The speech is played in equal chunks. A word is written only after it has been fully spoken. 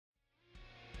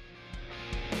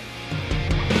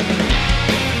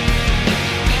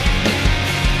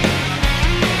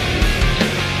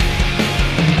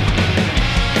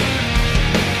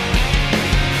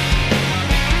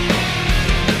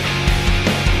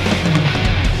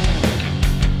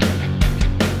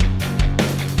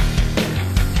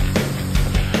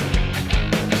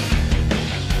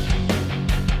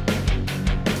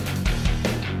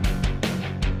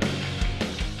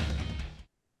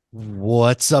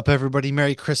What's up, everybody?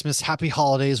 Merry Christmas, Happy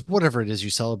Holidays, whatever it is you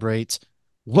celebrate.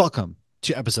 Welcome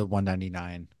to episode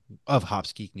 199 of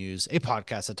Hops Geek News, a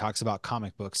podcast that talks about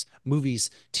comic books, movies,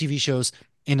 TV shows,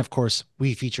 and of course,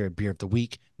 we feature a beer of the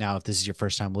week. Now, if this is your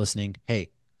first time listening, hey,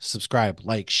 subscribe,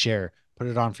 like, share, put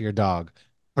it on for your dog,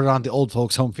 put it on the old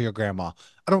folks' home for your grandma.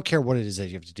 I don't care what it is that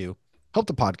you have to do. Help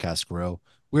the podcast grow.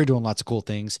 We're doing lots of cool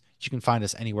things. You can find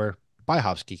us anywhere by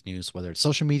Hops Geek News, whether it's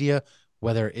social media,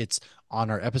 whether it's on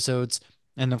our episodes,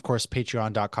 and of course,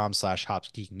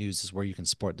 patreon.com/hopsgeeknews is where you can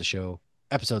support the show,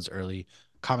 episodes early,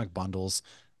 comic bundles.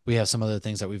 We have some other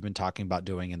things that we've been talking about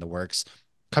doing in the works.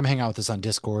 Come hang out with us on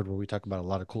Discord where we talk about a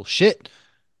lot of cool shit.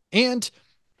 And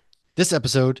this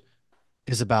episode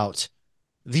is about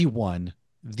the one,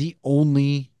 the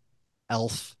only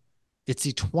Elf. It's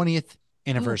the 20th Oh,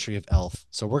 anniversary of Elf.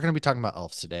 So we're going to be talking about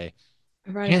Elf today.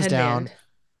 I brought a Hands down, headband.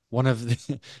 one of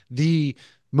the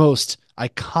most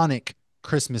iconic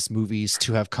Christmas movies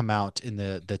to have come out in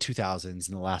the 2000s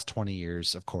in the last 20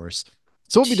 years, of course.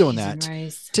 So we'll be doing Cheese and that.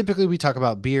 rice. Typically, we talk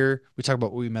about beer, we talk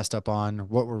about what we messed up on,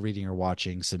 what we're reading or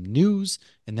watching, some news,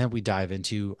 and then we dive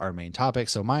into our main topic.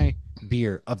 So, my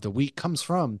beer of the week comes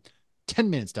from 10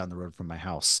 minutes down the road from my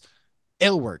house.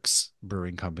 Aleworks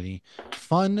Brewing Company.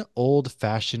 Fun old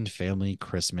fashioned family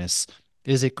Christmas.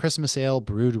 It is a Christmas ale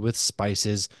brewed with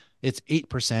spices. It's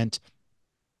 8%.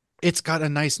 It's got a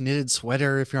nice knitted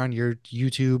sweater if you're on your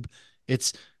YouTube.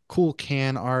 It's cool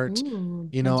can art. Ooh,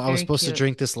 You know, that's I was very supposed to cute.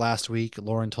 drink this last week.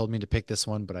 Lauren told me to pick this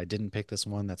one, but I didn't pick this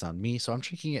one. That's on me. So I'm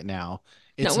drinking it now.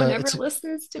 No It's one a ever it's a,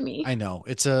 listens to me. I know.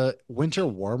 It's a winter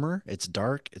warmer. It's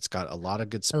dark. It's got a lot of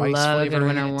good I spice love a good flavor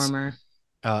in winter it. warmer.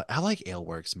 I like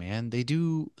Aleworks, man. They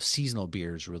do seasonal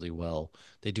beers really well.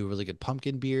 They do a really good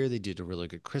pumpkin beer. They do a really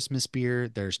good Christmas beer.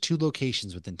 There's two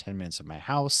locations within 10 minutes of my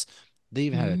house. They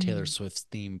even had a Taylor Mm. Swift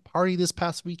theme party this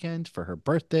past weekend for her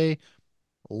birthday.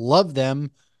 Love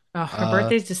them. Oh, her Uh,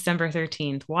 birthday's December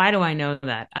 13th. Why do I know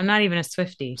that? I'm not even a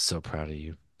Swiftie. so proud of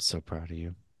you. So proud of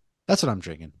you. That's what I'm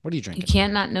drinking. What are you You drinking?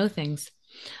 can't not know things.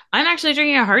 I'm actually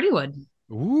drinking a Hardywood.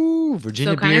 Ooh, So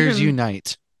Virginia kind of beers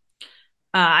unite.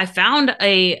 I found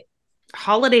a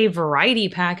holiday variety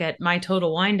pack at my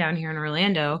Total Wine down here in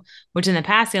Orlando, which in the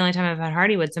past, the only time I've had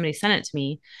Hardywood, somebody sent it to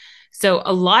me. So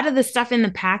a lot of the stuff in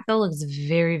the pack though looks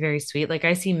very, very sweet. Like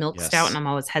I see milk stout and Yes. I'm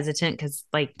always hesitant because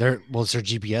like, It's their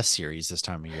GBS series this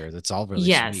time of year. That's all really sweet.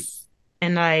 yes.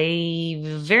 And I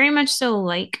very much so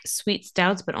like sweet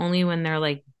stouts, but only when they're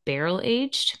like barrel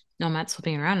aged. No, I'm not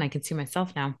flipping around and I can see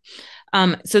myself now.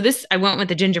 So this I went with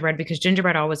the gingerbread because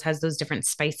gingerbread always has those different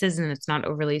spices and it's not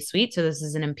overly sweet. So this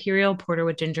is an imperial porter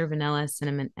with ginger, vanilla,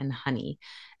 cinnamon, and honey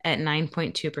at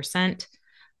 9.2%.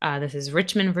 This is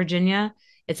Richmond, Virginia.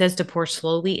 It says to pour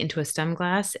slowly into a stem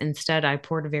glass. Instead, I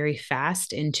poured very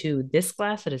fast into this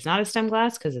glass that is not a stem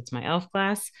glass because it's my elf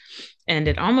glass. And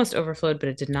it almost overflowed, but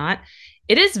it did not.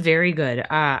 It is very good.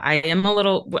 I am a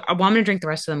little, well, I'm going to drink the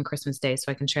rest of them Christmas Day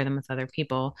so I can share them with other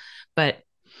people. But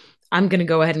I'm going to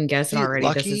go ahead and guess it See, already.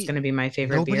 This is lucky going to be my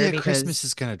favorite nobody beer at Christmas because,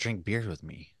 is gonna drink beer with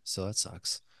me, so that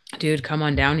sucks. dude, come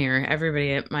on down here.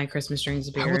 Everybody at my Christmas drinks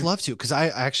I would beer. love to because I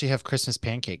actually have Christmas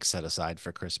pancakes set aside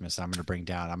for Christmas. I'm gonna bring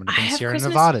down. I'm gonna I bring have Sierra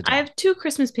Christmas, Nevada I down. have two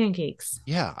Christmas pancakes.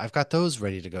 Yeah, I've got those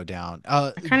ready to go down.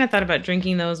 I kind of thought about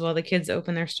drinking those while the kids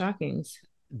open their stockings.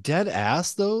 Dead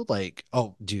ass though. Like,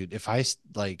 oh, dude, if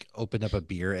like opened up a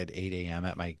beer at 8 a.m.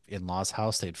 at my in-laws'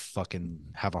 house, they'd fucking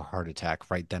have a heart attack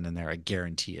right then and there. I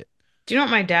guarantee it. Do you know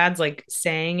what my dad's like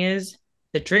saying is?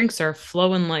 The drinks are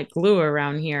flowing like glue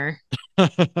around here,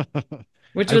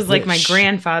 which I was like my wish.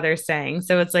 grandfather saying.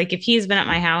 So it's like if he's been at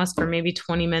my house for maybe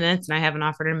 20 minutes and I haven't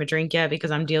offered him a drink yet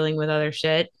because I'm dealing with other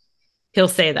shit, he'll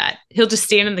say that. He'll just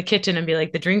stand in the kitchen and be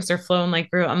like, the drinks are flowing like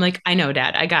brew. I'm like, I know,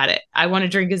 Dad, I got it. I want to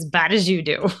drink as bad as you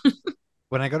do.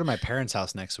 When I go to my parents'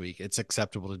 house next week, it's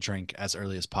acceptable to drink as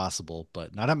early as possible,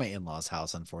 but not at my in-laws'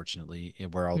 house, unfortunately,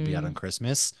 where I'll be out on Hmm.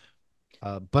 Christmas.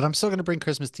 But I'm still gonna bring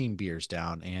Christmas themed beers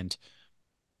down, and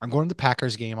I'm going to the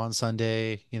Packers game on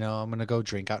Sunday. You know, I'm gonna go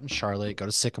drink out in Charlotte, go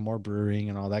to Sycamore Brewing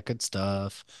and all that good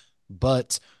stuff.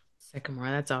 But Sycamore,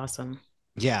 that's awesome.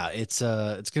 yeah, it's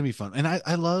gonna be fun. And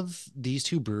I love these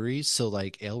two breweries. So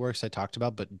like Aleworks I talked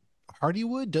about, but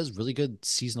Hardywood does really good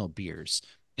seasonal beers.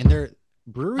 And their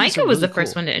breweries are Micah was the really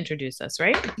first cool. one to introduce us,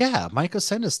 right? Yeah, Micah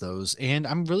sent us those, and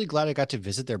I'm really glad I got to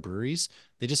visit their breweries.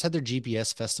 They just had their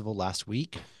GBS festival last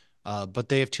week, but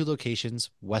they have two locations: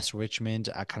 West Richmond,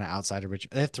 kind of outside of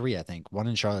Richmond. They have three, I think, one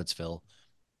in Charlottesville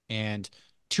and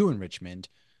two in Richmond.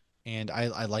 And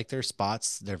I like their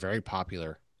spots. They're very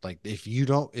popular. Like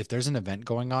if there's an event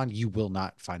going on, you will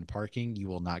not find parking. You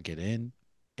will not get in.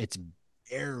 It's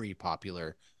very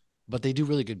popular, but they do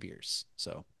really good beers.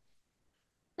 So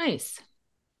Nice.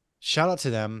 shout out to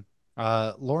them.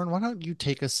 Lauren, why don't you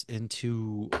take us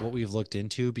into what we've looked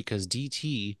into because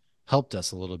DT helped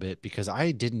us a little bit because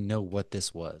I didn't know what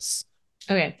this was.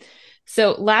 Okay.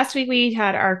 So last week we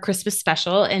had our Christmas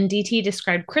special, and DT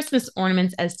described Christmas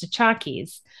ornaments as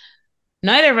tchotchkes.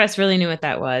 Neither of us really knew what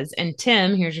that was. And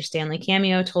Tim, here's your Stanley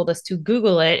cameo, told us to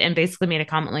Google it and basically made a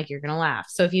comment like you're going to laugh.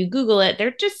 So if you Google it,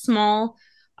 they're just small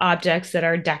objects that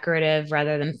are decorative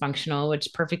rather than functional, which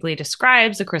perfectly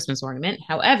describes a Christmas ornament.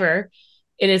 However,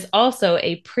 it is also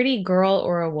a pretty girl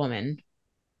or a woman.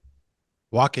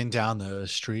 Walking down the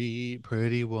street,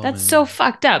 pretty That's so woman.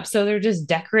 fucked up. So they're just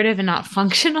decorative and not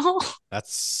functional.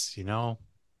 That's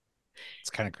it's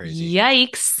kind of crazy.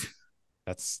 Yikes.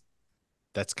 That's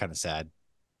that's kind of sad.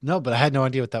 No, but I had no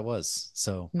idea what that was.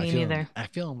 So Me neither. I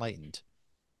feel enlightened.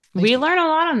 Thank We you. learn a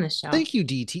lot on this show. Thank you,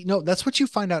 DT. No, that's what you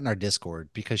find out in our Discord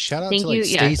because shout out to Thank you. like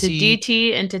Yeah, to Stacy,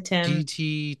 DT and to Tim.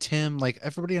 DT, Tim, like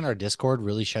everybody in our Discord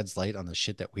really sheds light on the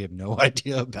shit that we have no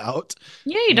idea about.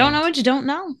 Yeah, you don't know And what you don't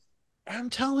know. I'm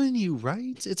telling you,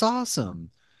 right? It's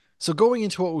awesome. So going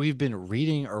into what we've been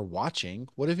reading or watching,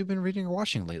 what have you been reading or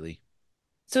watching lately?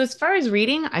 So, as far as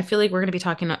reading, I feel like we're going to be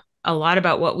talking a lot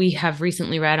about what we have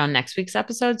recently read on next week's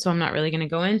episode. So, I'm not really going to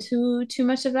go into too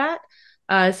much of that.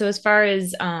 So, as far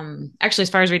as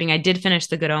reading, I did finish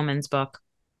the Good Omens book.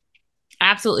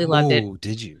 Absolutely loved it. Oh,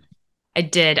 did you? I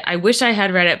did. I wish I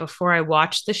had read it before I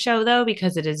watched the show, though,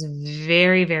 because it is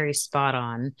very, very spot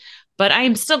on. But I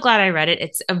am still glad I read it.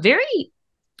 It's a very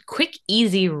quick,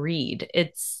 easy read.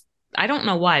 I don't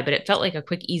know why, but it felt like a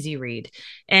quick, easy read.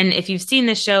 And if you've seen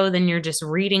the show, then you're just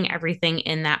reading everything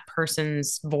in that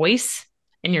person's voice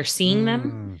and you're seeing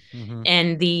them. Mm-hmm.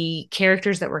 And the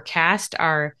characters that were cast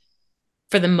are,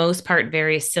 for the most part,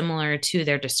 very similar to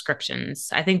their descriptions.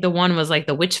 I think the one was like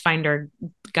the Witchfinder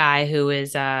guy who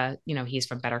is, he's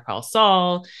from Better Call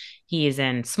Saul. He's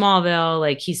in Smallville.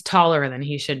 Like he's taller than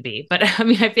he should be. But I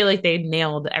mean, I feel like they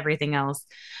nailed everything else.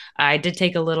 I did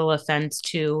take a little offense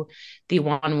to the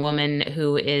one woman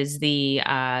who is the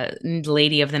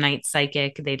lady of the night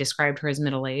psychic. They described her as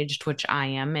middle aged, which I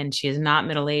am, and she is not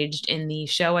middle aged in the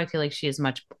show. I feel like she is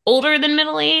much older than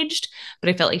middle aged, but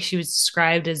I felt like she was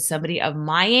described as somebody of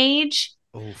my age.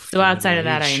 Oh, So the outside middle of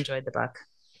that, I age. enjoyed the book.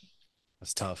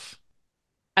 That's tough.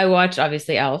 I watched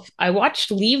obviously Elf. I watched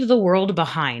Leave the World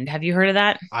Behind. Have you heard of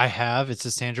that? I have. It's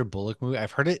a Sandra Bullock movie.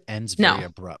 I've heard it ends very No,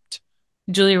 abrupt.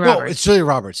 Julia No, it's Roberts. Julia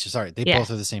Roberts. Sorry, they Yeah, both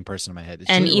are the same person in my head. It's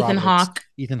and Julia Ethan Roberts, Hawke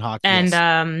Ethan Hawke. and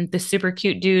Yes, the super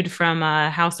cute dude from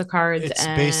House of Cards it's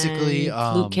basically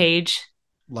and Luke Cage.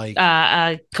 like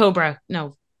Cobra.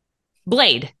 No,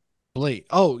 Blade. Blade.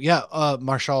 Oh yeah,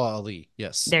 Marshall Ali.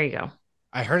 Yes, There you go.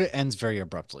 I heard it ends very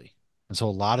abruptly, and so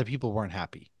a lot of people weren't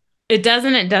happy. It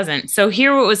doesn't. It doesn't. So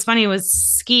here, what was funny was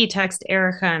Ski text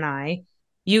Erica and I.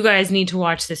 You guys need to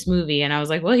watch this movie, and I was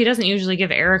like, well, he doesn't usually give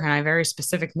Erica and I very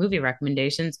specific movie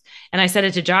recommendations. And I said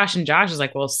it to Josh, and Josh was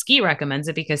like, well, Ski recommends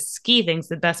it because Ski thinks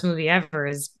the best movie ever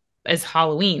is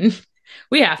Halloween.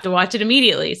 We have to watch it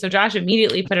immediately. So Josh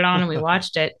immediately put it on, and we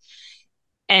watched it.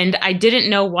 And I didn't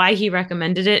know why he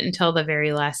recommended it until the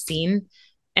very last scene.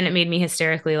 And it made me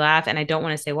hysterically laugh. And I don't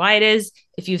want to say why it is.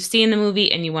 If you've seen the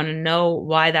movie and you want to know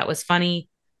why that was funny,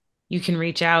 you can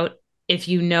reach out. If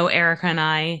you know Erica and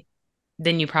I,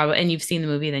 then and you've seen the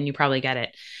movie, then you probably get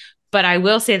it. But I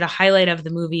will say the highlight of the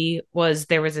movie was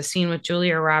there was a scene with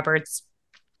Julia Roberts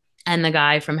and the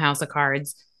guy from House of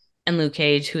Cards and Luke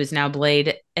Cage, who is now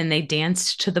Blade, and they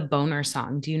danced to the Boner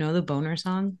song. Do you know the Boner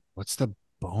song? What's the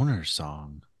boner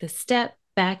song? The step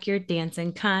back, you're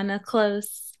dancing kind of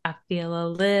close. I feel a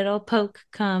little poke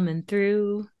coming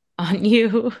through on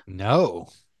you. No.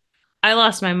 I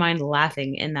lost my mind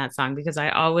laughing in that song because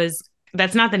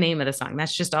that's not the name of the song.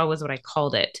 That's just always what I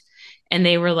called it. And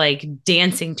they were like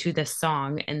dancing to this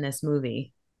song in this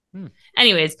movie. Hmm.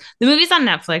 Anyways, the movie's on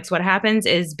Netflix. What happens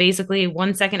is basically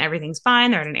 1 second everything's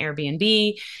fine. They're at an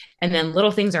Airbnb, and then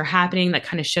little things are happening that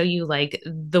kind of show you like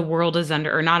the world is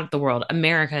under, or not the world,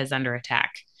 America is under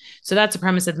attack. So that's the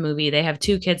premise of the movie. They have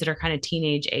two kids that are kind of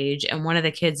teenage age, and one of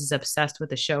the kids is obsessed with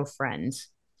the show Friends,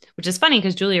 which is funny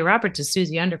because Julia Roberts is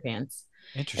Susie Underpants.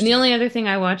 And the Interesting. only other thing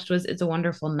I watched was It's a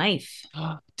Wonderful Knife.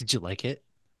 Did you like it?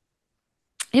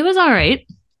 It was all right.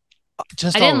 I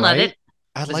Just all didn't love right. it.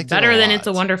 I It was liked it a better than It's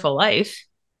a lot. Wonderful Life.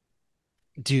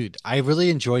 Dude, I really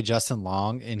enjoyed Justin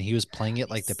Long, and he was playing it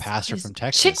like the pastor His from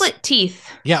Texas. chiclet teeth.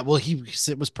 Yeah, well, he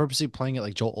was purposely playing it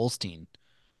like Joel Olstein.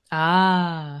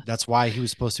 Ah. That's why he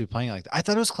was supposed to be playing it like that. I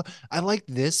thought it was. I like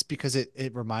this because it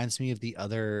reminds me of the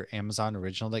other Amazon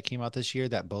original that came out this year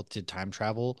that both did time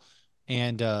travel,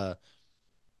 and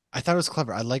I thought it was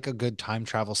clever. I like a good time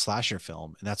travel slasher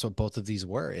film, and that's what both of these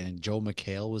were. And Joe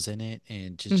McHale was in it,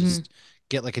 and Mm-hmm.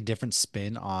 get like a different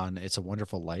spin on It's a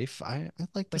Wonderful Life. I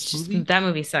like this Which is movie. that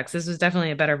movie sucks. This was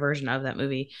definitely a better version of that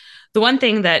movie. The one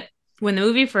thing that when the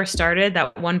movie first started,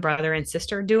 that one brother and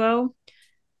sister duo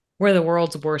were the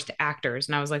world's worst actors.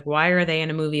 And I was like, why are they in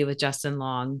a movie with Justin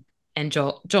Long and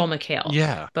Joel McHale?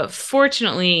 Yeah, But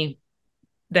fortunately,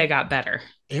 they got better.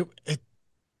 it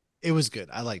it was good.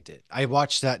 I liked it. I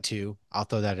watched that too. I'll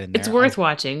throw that in It's there. worth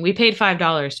watching. We paid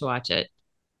 $5 to watch it.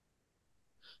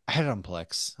 I had it on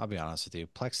Plex. I'll be honest with you.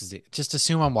 Plex is just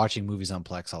assume I'm watching movies on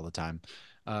Plex all the time.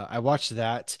 I watched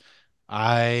that.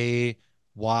 I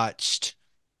watched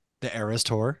the Eras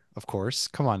Tour, of course.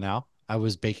 Come on now. I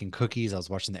was baking cookies. I was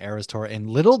watching the Eras Tour, and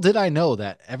little did I know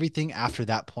that everything after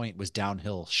that point was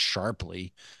downhill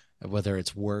sharply, whether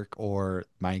it's work or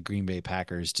my Green Bay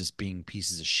Packers just being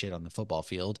pieces of shit on the football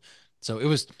field. So it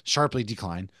was sharply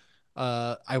declined.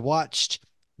 I watched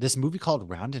this movie called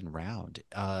Round and Round.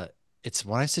 It's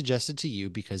one I suggested to you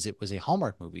because it was a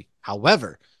Hallmark movie.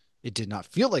 However, it did not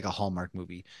feel like a Hallmark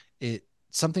movie. It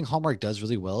Something Hallmark does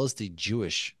really well is the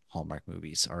Jewish Hallmark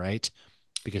movies. All right.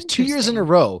 Because 2 years in a Interesting.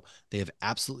 row, they have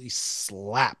absolutely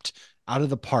slapped out of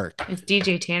the park. Is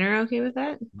DJ Tanner okay with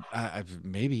that?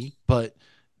 Maybe, but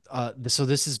so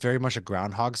this is very much a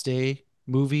Groundhog's Day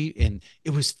movie, and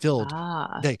it was filled.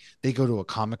 Ah, They go to a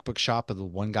comic book shop, and the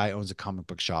one guy owns a comic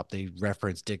book shop. They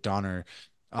reference Dick Donner,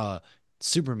 uh,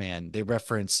 Superman. They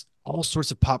reference all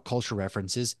sorts of pop culture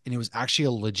references, and it was actually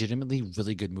a legitimately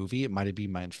really good movie. It might have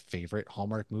been my favorite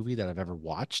Hallmark movie that I've ever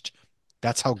watched.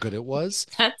 That's how good it was.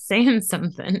 that's saying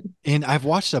something. And I've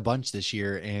watched a bunch this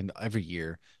year and every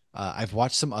year. I've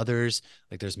watched some others,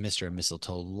 like there's Mr. and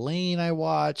Mistletoe Lane I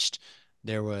watched.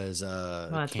 There was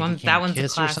Well, it's Candy one that Cane one's a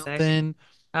Kiss or classic. something.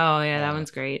 Oh yeah, that Uh,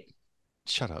 one's great.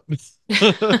 Shut up.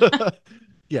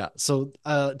 Yeah, so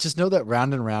just know that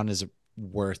Round and Round is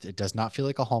worth it. Does not feel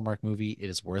like a Hallmark movie. It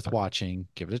is worth watching.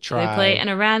 Give it a So they play try. and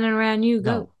around you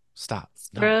go. No, stop.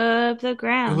 No. Scrub the It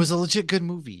ground. was a legit good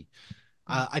movie.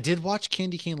 I did watch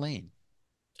Candy Cane Lane.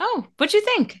 Oh, what'd you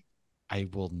think? I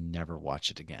will never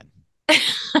watch it again.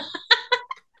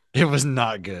 It was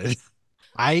not good.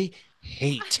 I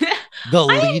hate the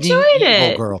I leading enjoyed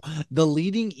evil it. girl. The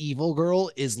leading evil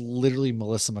girl is literally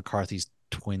Melissa McCarthy's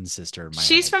twin sister in my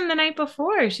She's head. from the night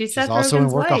before. She's She's Seth also in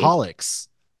Rogen's wife. Workaholics.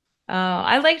 Oh,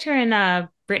 I liked her in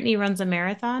Brittany Runs a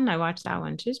Marathon. I watched that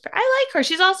one. I like her.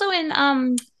 She's also in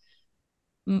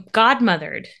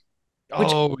Godmothered,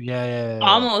 which Oh, yeah, yeah, yeah, yeah.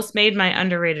 almost made my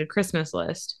underrated Christmas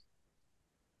list.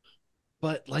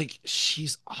 But like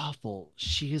she's awful.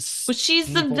 She is But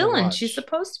she's the painful to villain. She's watch.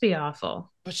 supposed to be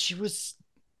awful. But she was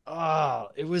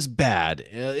it was bad.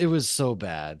 It was so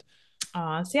bad.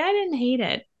 Oh, see, I didn't hate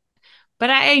it, but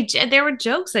there were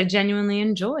jokes I genuinely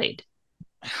enjoyed.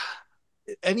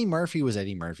 Eddie Murphy was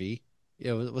Eddie Murphy.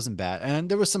 It wasn't bad. And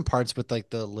there was some parts with like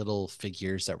the little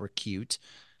figures that were cute.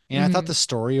 And I thought the Hmm.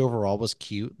 story overall was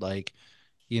cute. Like,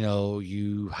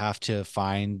 you have to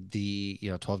find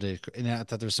 12 days. And I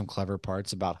thought there's some clever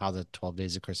parts about how the 12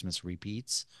 days of Christmas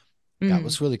repeats. That Hmm.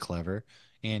 was really clever.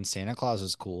 And Santa Claus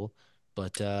was cool.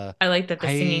 But I like that the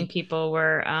singing I people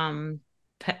were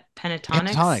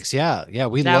pentatonics. Pentatonics, yeah. Yeah,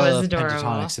 we That was love adorable.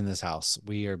 Pentatonics in this house.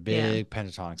 We are Yeah, big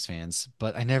Pentatonics fans,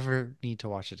 but I never need to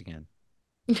watch it again.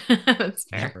 that's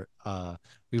fair. Never.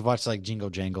 We've watched like Jingle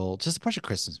Jangle, just a bunch of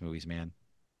Christmas movies, man.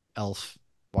 Elf,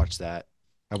 watch that.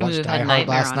 I watched We've Die had Hard Nightmare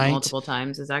last on night. multiple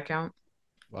times. Does that count?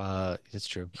 It's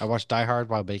true. I watched Die Hard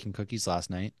while baking cookies last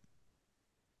night.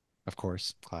 Of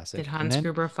course, Did classic. And Hans then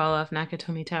Gruber fall off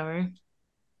Nakatomi Tower?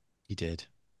 he did.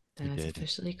 He Then it's did.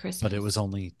 officially But it was Christmas.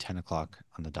 only 10 o'clock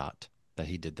on the dot that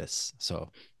he did this.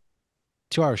 So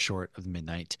 2 hours short of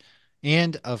midnight.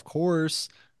 And of course,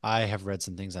 I have read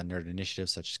some things on Nerd Initiative,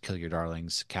 such as Kill Your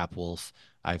Darlings, Cap Wolf.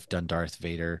 I've done Darth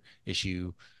Vader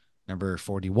issue number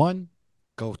 41.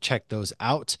 Go check those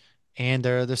out. And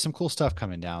there's some cool stuff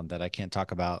coming down that I can't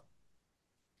talk about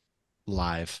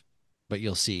live, but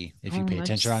you'll see if you Oh, pay much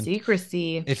attention on.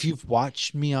 secrecy. If you've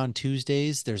watched me on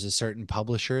Tuesdays, there's a certain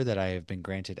publisher that I have been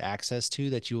granted access to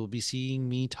that you will be seeing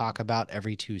me talk about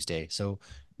every Tuesday. So,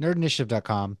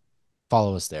 nerdinitiative.com,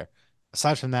 follow us there.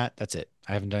 Aside from that, that's it.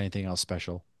 I haven't done anything else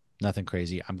special. Nothing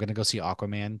crazy. I'm going to go see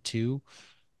Aquaman 2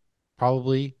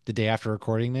 probably the day after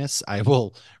recording this. I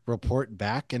will report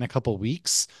back in a couple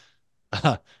weeks.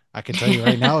 I can tell you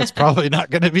right now, it's probably not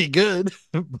going to be good,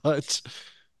 but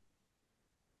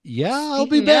yeah, I'll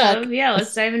be Speaking back. of, yeah,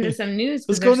 let's dive into some news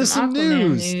Let's because go there's into some some Aquaman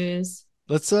news. news.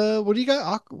 Let's what do you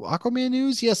got? Aquaman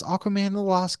news? Yes, Aquaman and the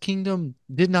Lost Kingdom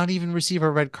did not even receive a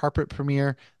red carpet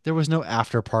premiere. There was no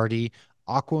after party.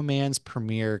 Aquaman's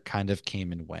premiere kind of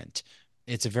came and went.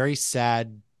 It's a very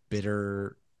sad,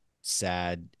 bitter,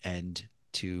 sad end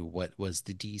to what was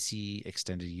the DC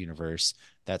extended universe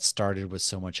that started with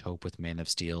so much hope with Man of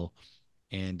Steel.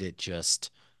 And it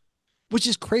just, which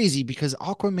is crazy because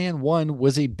Aquaman 1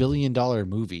 was a $1 billion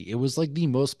movie. It was like the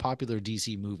most popular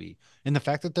DC movie. And the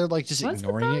fact that they're like just Was it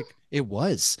ignoring though? it, it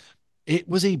was. It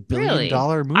was a billion Really?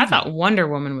 dollar I thought movie. Wonder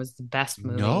Woman was the best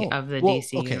movie No. of the Well,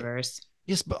 DC okay. universe.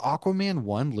 Yes, but Aquaman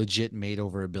 1 legit made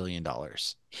over $1 billion.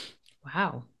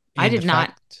 Wow. I And the did not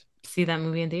fact see that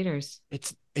movie in theaters.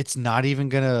 it's not even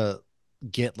gonna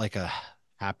get like a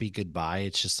happy goodbye.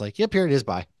 It's just like, yep, here it is,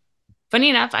 bye. Funny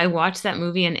enough, I watched that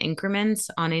movie in increments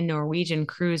on a Norwegian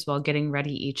cruise while getting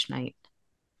ready each night.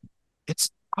 It's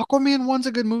Aquaman 1's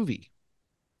a good movie.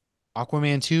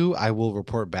 Aquaman 2, I will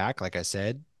report back, like I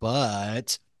said,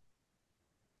 but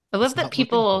I it's love that not looking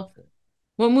people, hopeful.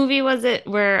 what movie was it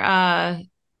where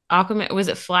Aquaman, was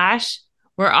it Flash?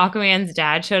 Where Aquaman's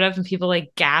dad showed up and people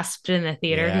like gasped in the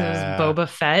theater because it was Yeah, Boba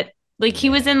Fett. Like he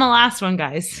was in the yeah. last one,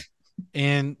 guys.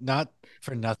 And not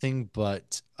for nothing,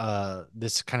 but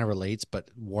this kind of relates, but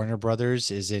Warner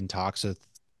Brothers is in talks with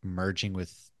merging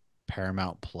with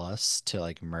Paramount Plus to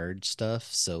like merge stuff.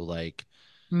 So like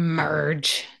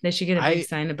Merge. They should get a big I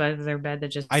sign above their bed that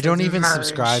just I don't says even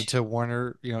subscribe merge. to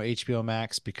Warner, HBO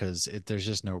Max because there's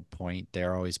just no point.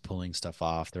 They're always pulling stuff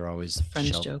off. They're always Friends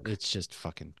shelf. joke. It's just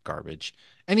fucking garbage.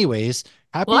 Anyways,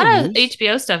 A happier lot of news.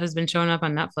 HBO stuff has been showing up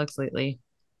on Netflix lately.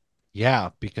 Yeah,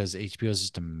 because HBO is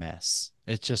just a mess.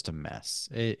 It's just a mess.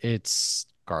 It's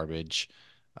garbage.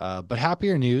 But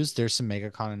happier news. There's some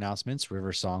MegaCon announcements.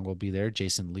 River Song will be there.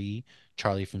 Jason Lee,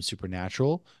 Charlie from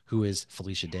Supernatural, who is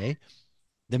Felicia Day,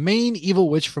 the main evil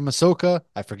witch from Ahsoka.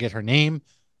 I forget her name.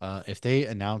 If they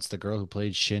announce the girl who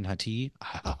played Shin Hati,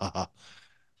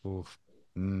 oof,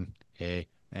 hey,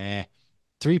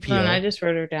 3 Hold on, I PO. just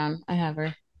wrote her down. I have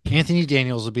her. Anthony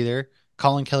Daniels will be there.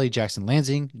 Colin Kelly, Jackson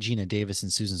Lansing, Gina Davis,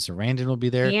 and Susan Sarandon will be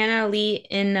there. Deanna Lee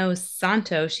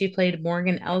Inosanto. She played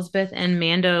Morgan Elsbeth and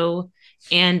Mando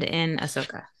and in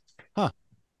Ahsoka. Huh,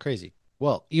 crazy.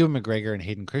 Well, Ewan McGregor and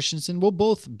Hayden Christensen will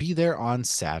both be there on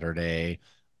Saturday.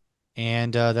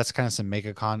 And that's kind of some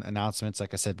MegaCon announcements.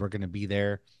 Like I said, we're going to be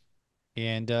there.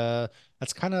 And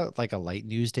that's kind of like a light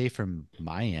news day from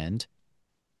my end.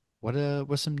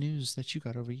 What's some news that you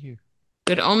got over here?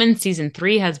 Good Omens season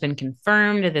 3 has been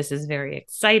confirmed. This is very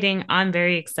exciting. I'm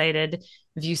very excited.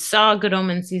 If you saw Good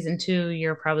Omens season 2,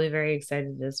 you're probably very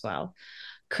excited as well.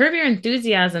 Curb Your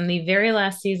Enthusiasm, the very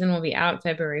last season, will be out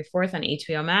February 4th on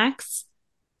HBO Max.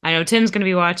 I know Tim's going to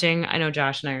be watching. I know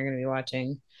Josh and I are going to be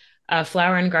watching.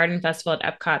 Flower and Garden Festival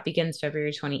at Epcot begins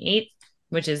February 28th,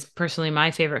 which is personally my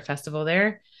favorite festival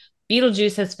there.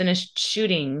 Beetlejuice has finished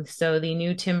shooting. So the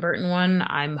new Tim Burton one,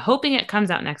 I'm hoping it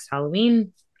comes out next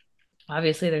Halloween.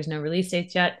 Obviously, there's no release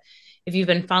dates yet. If you've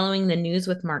been following the news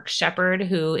with Mark Shepard,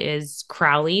 who is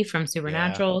Crowley from Yeah.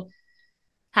 Supernatural,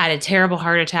 had a terrible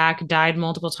heart attack, died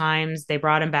multiple times. They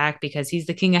brought him back because he's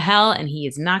the king of hell and he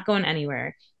is not going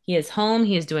anywhere. He is home.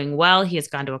 He is doing well. He has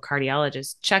gone to a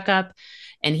cardiologist checkup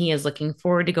and he is looking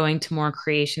forward to going to more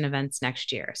creation events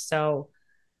next year. So,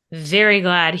 very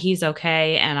glad he's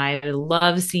okay. And I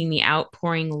love seeing the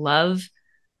outpouring love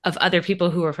of other people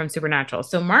who are from Supernatural.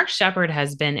 So Mark Shepard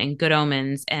has been in Good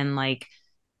Omens and like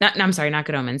not no, I'm sorry, not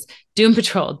Good Omens, Doom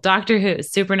Patrol, Doctor Who,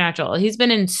 Supernatural. He's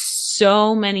been in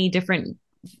so many different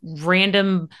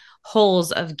random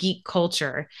holes of geek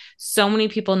culture. So many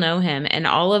people know him and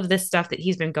all of this stuff that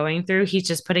he's been going through, he's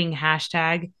just putting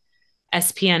hashtag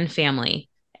SPN family.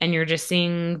 And you're just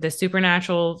seeing the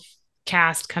Supernatural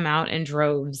cast come out in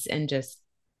droves and just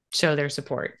show their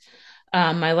support.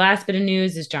 My last bit of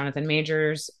news is Jonathan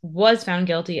Majors was found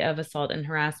guilty of assault and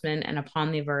harassment, and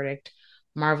upon the verdict,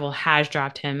 Marvel has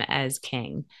dropped him as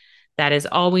king. That is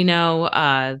all we know.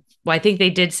 Well, I think they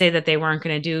did say that they weren't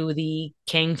going to do the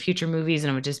King future movies,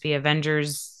 and it would just be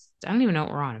Avengers. I don't even know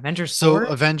what we're on. Avengers So 4?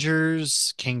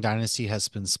 Avengers King Dynasty has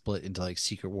been split into like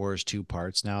Secret Wars two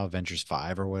parts now. Avengers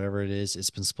 5 or whatever it is.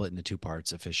 It's been split into two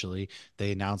parts officially.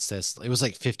 They announced this. It was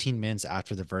like 15 minutes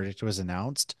after the verdict was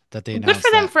announced that they Good for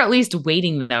announced them that. for at least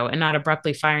waiting though, and not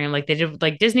abruptly firing like they did.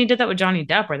 Like Disney did that with Johnny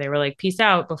Depp, where they were like, "Peace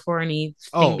out" before anything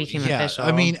Oh, became yeah. I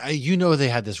official. mean, they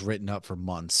had this written up for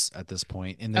months at this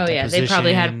point in the Oh yeah, they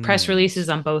probably had deposition press and releases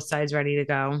on both sides ready to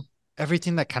go.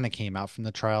 everything that kind of came out from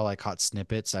the trial. I caught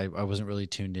snippets. I wasn't really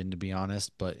tuned in to be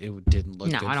honest, but it didn't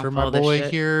look No, good I for don't my follow this boy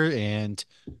shit. here. And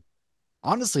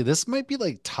honestly, this might be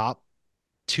like top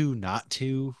two, not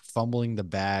two, fumbling the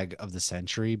bag of the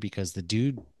century because the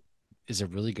dude is a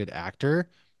really good actor.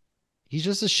 He's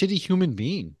just a shitty human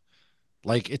being.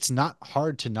 Like, it's not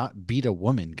hard to not beat a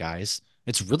woman, guys.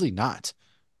 It's really not.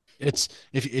 It's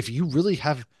if you really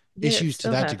have Yet it issues to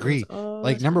still that happens degree. all the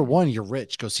Like, number time. one, you're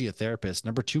rich, go see a therapist.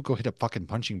 Number two, go hit a fucking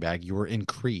punching bag. You were in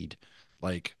Creed.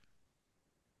 Like,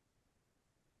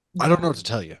 I don't know Yeah. what to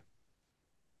tell you.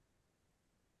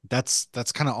 That's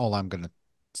kind of all I'm gonna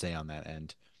say on that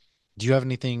end. Do you have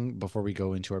anything before we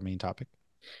go into our main topic?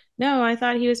 No, I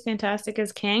thought he was fantastic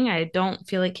as King. I don't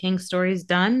feel like King's story's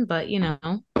done, but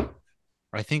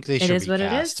I think they it should is what it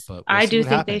recast, is. but we'll I see do what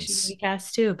think they should happens.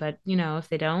 recast too, but if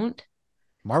they don't,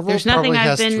 Marvel there's nothing probably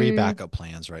I've has three been backup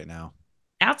plans right now.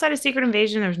 outside of Secret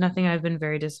Invasion, there's nothing I've been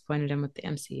very disappointed in with the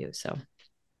MCU. So,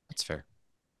 That's fair.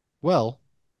 Well,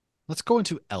 let's go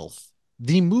into Elf,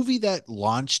 the movie that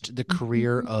launched the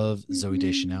career of Zoe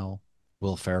Deschanel,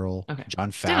 Will Ferrell, okay.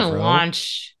 Jon Didn't Favreau.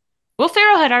 launch. Will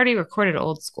Ferrell had already recorded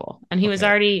Old School, and he was Okay,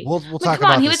 already, we'll I mean, talk come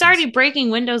on, about he this was in already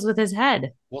breaking windows with his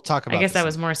head. we'll talk I about guess this that in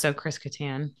was more so Chris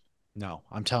Kattan. no,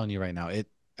 I'm telling you right now. It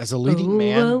as a leading Oh,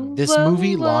 man, whoa, this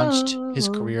movie whoa, launched his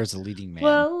whoa, career as a leading man.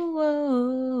 whoa,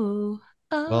 whoa,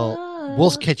 Well,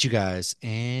 we'll oh. catch you guys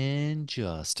in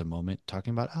just a moment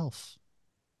talking about Elf.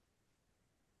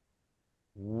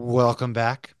 Welcome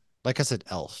back. Like I said,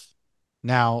 Elf.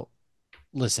 Now,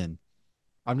 listen,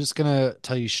 I'm just gonna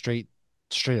tell you straight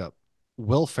up.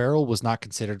 Will Ferrell was not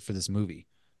considered for this movie.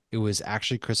 It was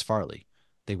actually Chris Farley.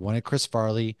 They wanted Chris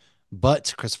Farley,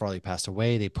 but Chris Farley passed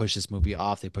away. They pushed this movie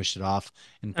off. They pushed it off,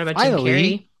 and What about Jim finally,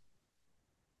 Carrey?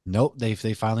 nope, they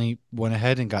finally went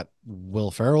ahead and got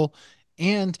Will Ferrell.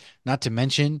 And not to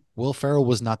mention, Will Ferrell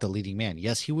was not the leading man.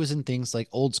 Yes, he was in things like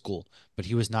Old School, but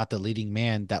he was not the leading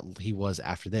man that he was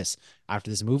after this. After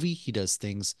this movie, he does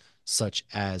things such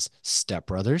as Step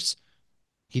Brothers.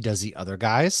 He does the other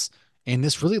guys, and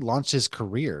this really launched his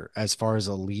career as far as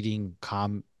a leading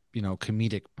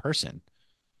comedic person.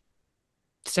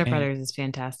 Step And Brothers is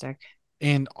fantastic.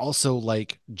 also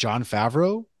like Jon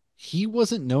Favreau, he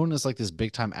wasn't known as like this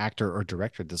big time actor or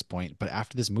director at this point, but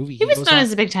after this movie, He he was goes known on.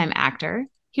 as a big time actor.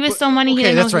 He was But so money he okay,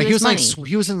 didn't know that's he right. He was was like money.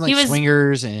 he was in like He was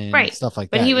Swingers and right, stuff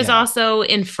like but that. he was Yeah, also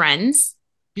in Friends.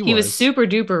 he He was was. super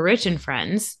duper rich in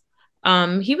Friends.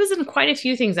 He was in quite a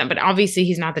few things, but obviously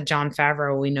he's not the John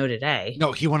Favreau we know today.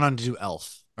 No, he went on to do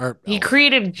Elf or He Elf.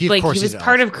 created He of like he course he was did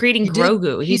part Elf. of creating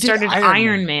Grogu. He He did started Iron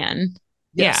Iron Man. Man.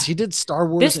 Yes, Yeah. he did Star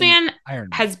Wars This and man Iron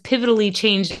Man. has pivotally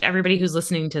changed everybody who's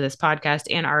listening to this podcast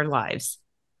and our lives.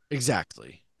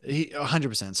 Exactly.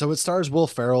 100%. So it stars Will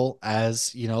Ferrell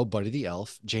as, Buddy the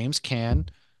Elf, James Caan,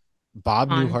 Bob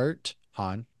On Newhart,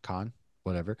 Han, Khan,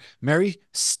 whatever, Mary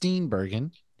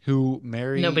Steenburgen, who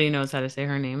Mary Nobody knows how to say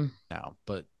her name. now,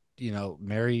 but,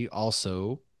 Mary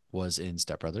also was in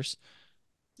Step Brothers.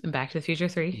 And Back to the Future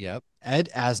 3. Yep. Ed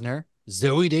Asner,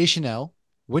 Zoe Deschanel,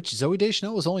 which Zoe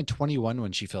Deschanel was only 21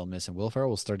 when she filmed this, and Will Ferrell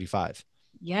was 35.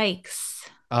 Yikes.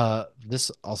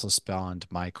 This also spawned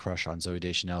my crush on Zoe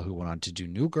Deschanel, who went on to do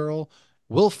New Girl.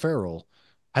 Will Ferrell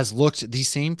has looked the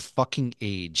same fucking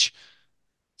age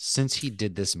since he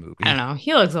did this I don't movie. know.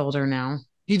 He looks older now.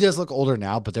 He does look older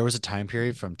now, but there was a time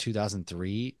period from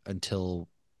 2003 until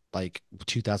like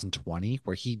 2020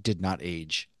 where he did not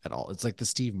age at all. It's like the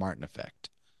Steve Martin effect.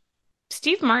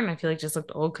 Steve Martin, I feel like just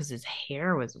looked old because his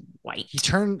hair was He white.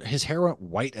 turned his hair went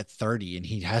white at 30 and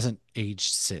he hasn't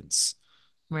aged since.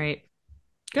 Right.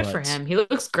 Good for But him. He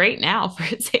looks great now for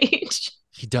his age.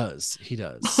 he does. He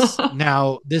does.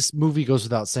 Now, this movie goes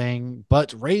without saying,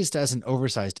 but raised as an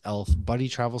oversized elf, Buddy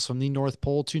travels from the North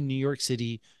Pole to New York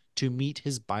City to meet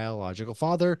his biological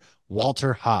father,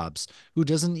 Walter Hobbs, who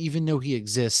doesn't even know he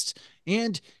exists,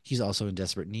 and he's also in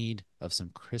desperate need of some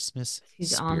Christmas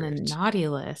He's on the spirit. naughty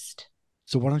list.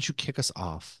 So, why don't you kick us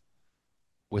off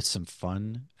with some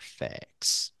fun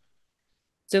facts?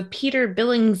 So Peter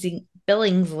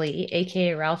Billingsley,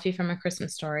 aka Ralphie from A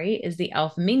Christmas Story, is the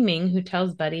elf Ming Ming who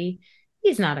tells Buddy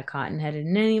he's not a cotton-headed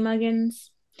ninny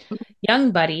muggins.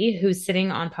 Young Buddy, who's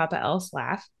sitting on Papa Elf's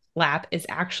lap, is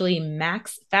actually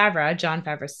Max Favre, John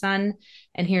Favre's son.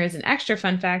 And here is an extra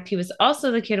fun fact: he was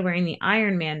also the kid wearing the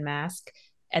Iron Man mask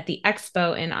at the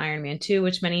expo in Iron Man 2,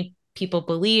 which many people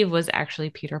believe was actually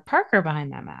Peter Parker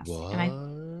behind that mask. And I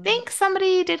What? think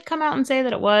somebody did come out and say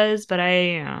that it was, but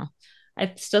I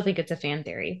still think it's a fan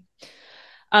theory.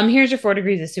 Here's your 4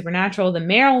 degrees of supernatural. The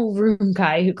mail room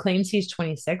guy who claims he's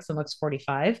 26 and looks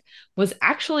 45 was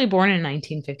actually born in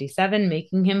 1957,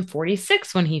 making him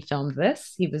 46 when he filmed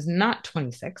this. He was not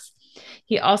 26.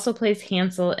 He also plays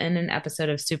Hansel in an episode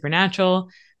of Supernatural.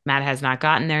 Matt has not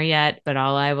gotten there yet, but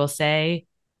all I will say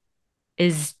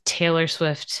is Taylor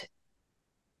Swift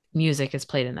music is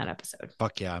played in that episode.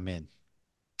 Fuck yeah, I'm in.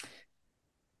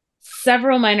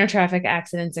 Several minor traffic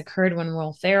accidents occurred when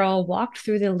Will Ferrell walked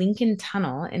through the Lincoln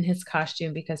Tunnel in his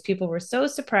costume because people were so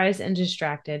surprised and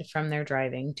distracted from their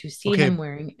driving to see Okay, him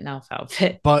wearing an elf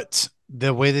outfit. but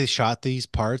The way they shot these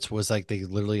parts was like they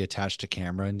literally attached a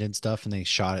camera and did stuff and they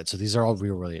shot it. So these are all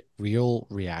real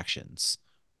reactions.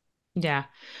 Yeah.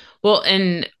 Well,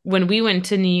 and when we went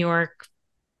to New York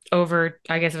over,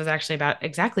 I guess it was actually about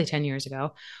exactly 10 years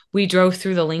ago, we drove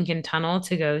through the Lincoln Tunnel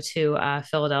to go to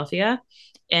Philadelphia.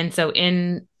 And so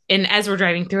in as we're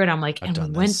driving through it, I'm like, I've and we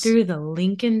done went this. through the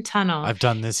Lincoln Tunnel. I've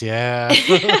done this, yeah.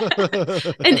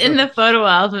 And in the photo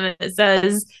album, it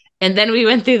says, and then we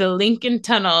went through the Lincoln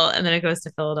Tunnel, and then it goes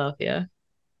to Philadelphia.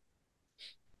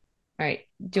 All right.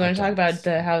 Do you I've want to talk done about this.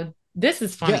 the how this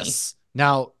is funny? Yes.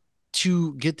 Now,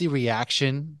 to get the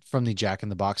reaction from the Jack in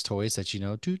the Box toys that you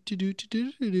know, John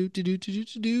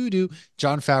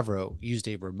Favreau used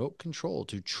a remote control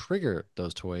to trigger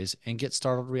those toys and get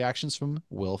startled reactions from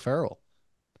Will Ferrell.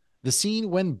 The scene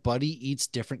when Buddy eats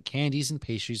different candies and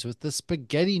pastries with the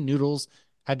spaghetti noodles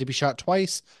had to be shot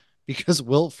twice because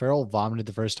Will Ferrell vomited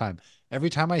the first time. Every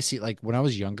time I see it, like when I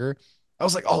was younger, I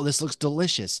was like, oh, this looks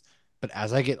delicious. But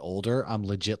as I get older, I'm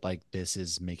legit like, this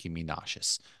is making me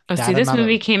nauseous. Oh, see, That this amount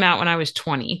movie of came out when I was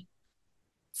 20.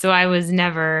 So I was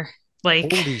never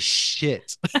like, holy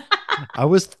shit. I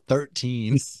was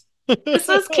 13. this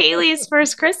was Kaylee's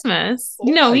first Christmas. Oh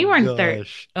No, my you weren't there.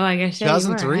 gosh. Oh, I guess, yeah, you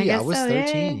were. I 2003, I guess was so.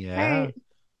 13. Yeah. All Yeah. right.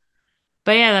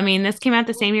 But yeah, I mean, this came out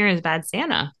the same year as Bad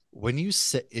Santa. When you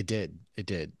say it did.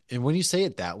 And when you say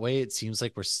it that way, it seems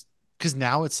like because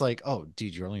now it's like, oh,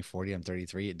 dude, you're only 40, I'm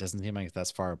 33. It doesn't seem like that's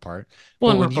far apart. Well,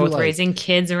 But and we're when you both like, raising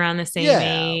kids around the same yeah,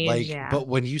 age. like, Yeah. but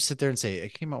when you sit there and say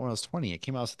it came out when I was 20, it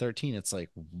came out when I was 13, it's like,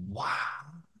 wow.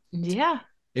 Yeah.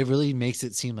 It really makes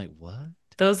it seem like, what?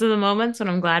 Those are the moments when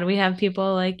I'm glad we have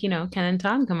people like, Ken and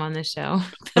Tom come on this show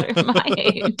that are my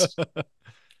age.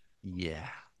 Yeah.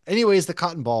 Anyways, the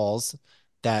cotton balls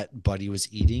that Buddy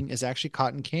was eating is actually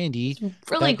cotton candy It's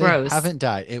really that they gross. haven't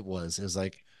dyed. It was. It was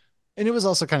like, and it was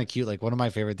also kind of cute. Like one of my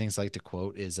favorite things I like to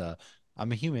quote is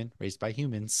I'm a human raised by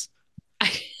humans. I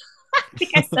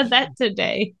think I said that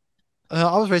today.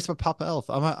 I was raised by Papa Elf.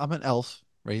 I'm an elf.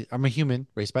 I'm a human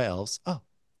raised by elves. Oh,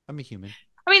 I'm a human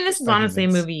I mean, this raised is by honestly a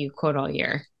humans. movie you quote all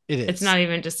year. It It's is. not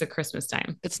even just a Christmas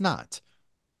time. It's not.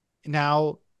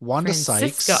 Now, Wanda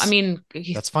Francisco. I Sykes, mean,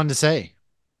 that's fun to say.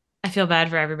 I feel bad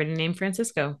for everybody named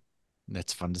Francisco.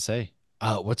 That's fun to say.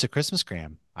 What's a Christmas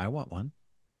gram? I want one.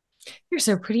 You're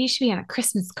so pretty. You should be on a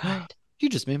Christmas card. You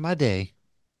just made my day.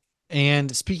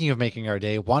 And speaking of making our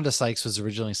day, Wanda Sykes was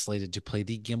originally slated to play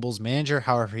the Gimbals manager.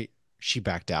 However, she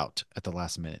backed out at the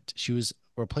last minute. She was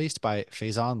replaced by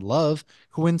Faison Love,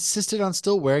 who insisted on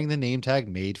still wearing the name tag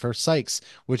made for Sykes,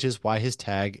 which is why his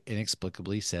tag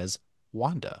inexplicably says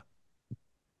Wanda.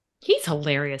 He's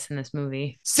hilarious in this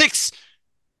movie. 6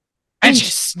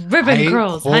 inches. Ribbon I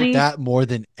curls, quote honey. that more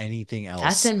than anything That's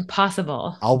else.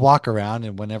 impossible. I'll walk around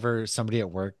and whenever somebody at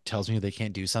work tells me they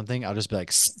can't do something, I'll just be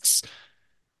like 6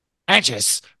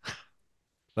 inches.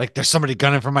 Like there's somebody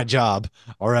gunning for my job.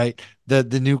 All right. The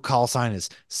new call sign is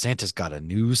Santa's got a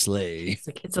new sleigh. It's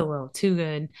like it's a little too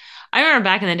good. I remember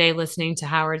back in the day listening to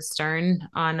Howard Stern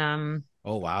on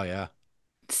Oh wow, yeah.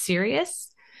 Sirius.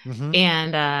 Mm-hmm.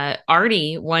 And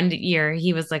Artie one year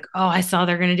he was like, "Oh, I saw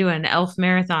they're gonna do an elf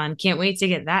marathon. Can't wait to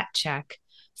get that check."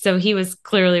 So he was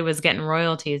clearly was getting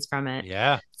royalties from it.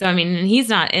 Yeah. So I mean, and he's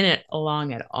not in it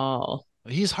along at all.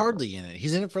 He's hardly in it.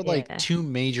 He's in it for like Yeah. two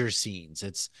major scenes.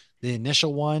 It's the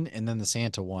initial one and then the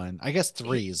Santa one. I guess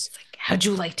threes. It's like, how'd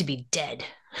you like to be dead?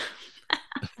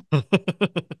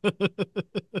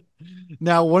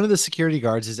 Now, one of the security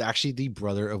guards is actually the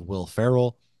brother of Will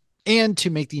Ferrell. And to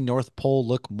make the North Pole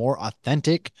look more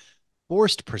authentic,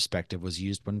 forced perspective was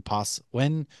used when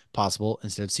possible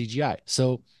instead of CGI.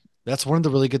 So that's one of the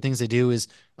really good things they do is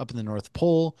up in the North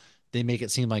Pole, they make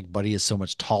it seem like Buddy is so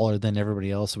much taller than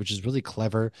everybody else, which is really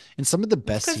clever. And some of the It's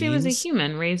best because he was a scenes,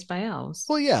 human raised by elves.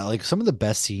 well, yeah, like some of the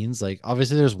best scenes, like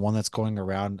obviously there's one that's going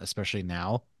around, especially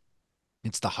now.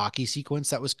 It's the hockey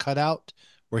sequence that was cut out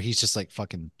where he's just like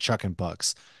fucking chucking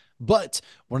bucks. But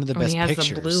one of the When he best has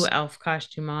the blue pictures, elf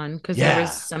costume on, because there was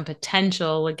yeah. some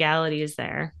potential legalities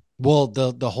there. Well,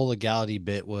 the whole legality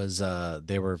bit was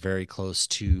they were very close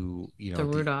to, The the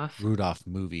Rudolph. Rudolph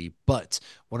movie. But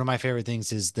one of my favorite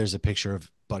things is there's a picture of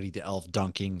Buddy the elf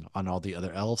dunking on all the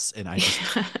other elves and I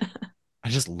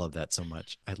just love that so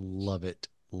much. I love it.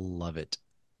 Love it.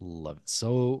 Love it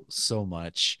so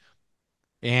much.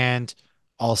 And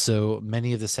also,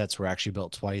 many of the sets were actually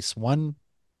built twice. One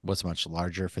was much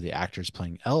larger for the actors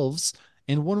playing elves,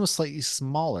 and one was slightly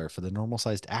smaller for the normal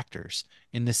sized actors.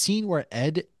 In the scene where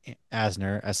Ed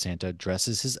Asner, as Santa,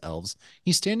 dresses his elves,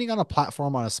 he's standing on a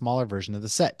platform on a smaller version of the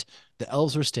set. The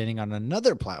elves were standing on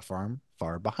another platform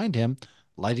far behind him,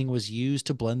 Lighting was used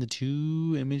to blend the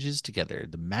two images together.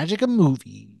 The magic of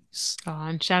movies. Oh,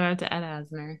 and shout out to Ed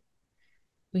Asner.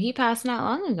 Well, he passed not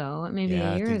long ago, maybe a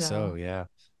Yeah, I year think so. ago. Yeah.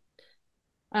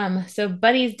 So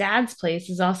Buddy's dad's place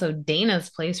is also Dana's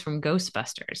place from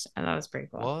Ghostbusters. I thought it was pretty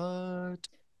cool. What?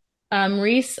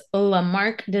 Reese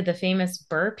Lamarck did the famous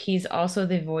burp. He's also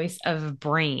the voice of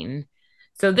Brain.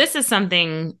 So this is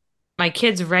something my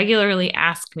kids regularly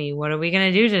ask me, what are we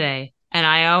going to do today? And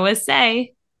I always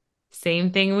say,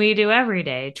 same thing we do every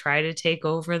day, try to take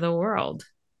over the world.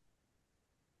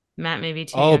 Matt may be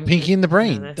too Oh, young Pinky to and the know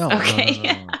Brain. this. No, no, no, no, Okay.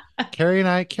 no. Carrie and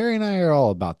I are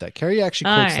all about that. Carrie actually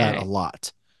All quotes that a right.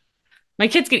 lot. My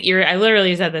kids get irritated. I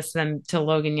literally said this to them to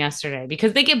Logan yesterday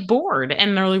because they get bored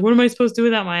and they're like, what am I supposed to do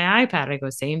without my iPad? I go,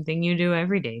 same thing you do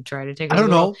every day. Try to take I over don't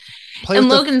the world. know. Play with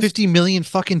And the Logan's 50 million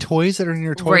fucking toys that are in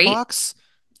your toy right. box.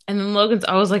 And then Logan's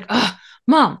always like, oh,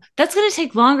 Mom, that's going to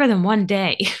take longer than one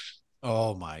day.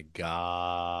 Oh my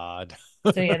God.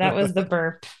 So yeah, that was the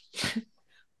burp.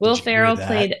 Will Did you hear Ferrell that?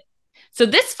 played. So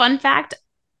this fun fact,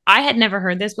 I had never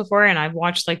heard this before, and I've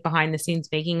watched like behind the scenes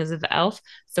makings of Elf.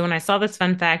 So when I saw this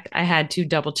fun fact, I had to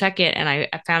double check it, and I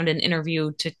found an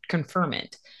interview to confirm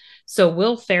it. So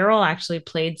Will Ferrell actually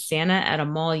played Santa at a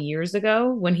mall years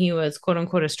ago when he was quote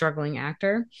unquote a struggling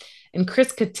actor, and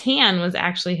Chris Kattan was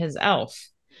actually his elf.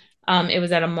 It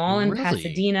was at a mall in Really?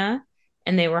 Pasadena,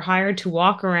 and they were hired to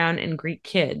walk around and greet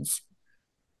kids.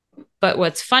 But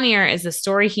what's funnier is the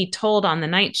story he told on the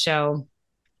night show.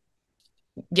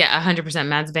 Yeah, 100%.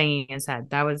 Matt's banging his head.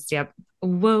 That was, yep.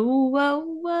 Whoa,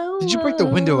 whoa, Did you break the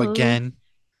window whoa, whoa. again?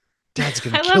 Dad's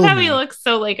gonna I love kill how he me. looks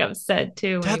so like upset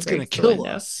too when he Dad's gonna breaks the kill window.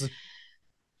 us.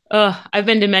 I've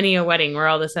been to many a wedding where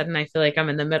all of a sudden I feel like I'm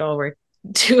in the middle where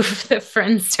two of the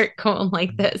friends start going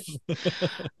like this.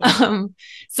 Um,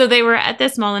 so they were at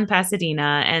this mall in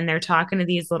Pasadena and they're talking to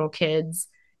these little kids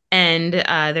and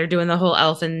they're doing the whole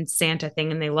elf and Santa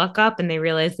thing and they look up and they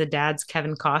realize the dad's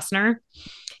Kevin Costner.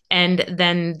 And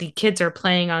then the kids are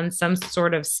playing on some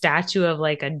sort of statue of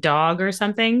like a dog or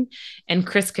something. And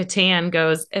Chris Kattan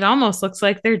goes, it almost looks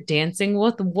like they're dancing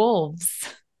with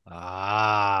wolves.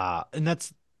 And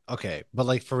that's okay. But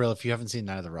like for real, if you haven't seen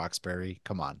Night of the Roxbury,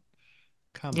 come on.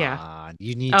 Come Yeah. on.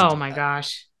 You need to Oh do my that.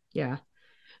 gosh. Yeah.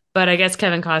 But I guess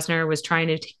Kevin Costner was trying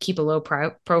to keep a low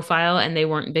profile and they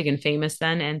weren't big and famous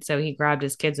then. And so he grabbed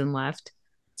his kids and left.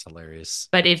 It's hilarious.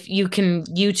 But if you can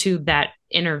YouTube that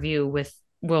interview with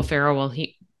Will Ferrell,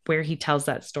 where he tells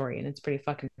that story, and it's pretty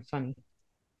fucking funny.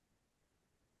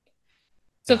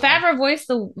 So Now. Favreau voiced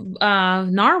the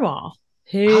narwhal.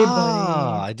 Hey,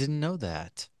 buddy. I didn't know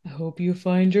that. I hope you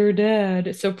find your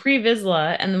dad. So Pre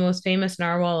Vizsla and the most famous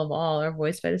narwhal of all are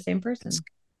voiced by the same It's person.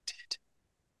 good.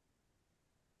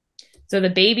 So the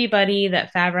baby buddy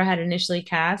that Favreau had initially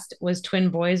cast was twin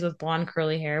boys with blonde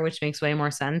curly hair, which makes way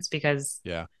more sense because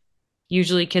Yeah.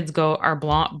 usually kids are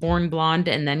born blonde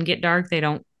and then get dark.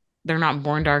 They're not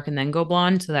born dark and then go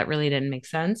blonde, so that really didn't make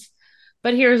sense.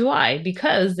 But here's why,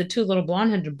 because the two little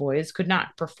blonde-headed boys could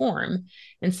not perform.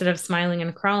 Instead of smiling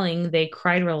and crawling, they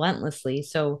cried relentlessly.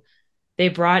 So they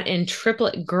brought in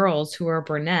triplet girls who were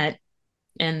brunette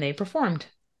and they performed.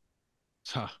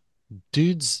 Huh.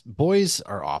 Dudes, boys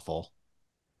are awful.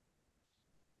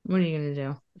 What are you going to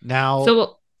do? Now,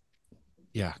 So,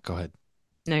 yeah, go ahead.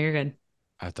 no, you're good.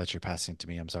 I thought you were passing it to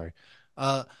me. I'm sorry.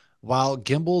 Uh, while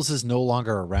Gimbals is no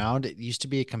longer around, it used to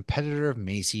be a competitor of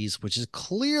Macy's, which is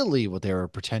clearly what they were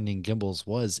pretending Gimbals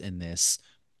was in this.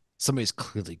 Somebody's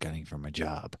clearly gunning for my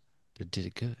job. They did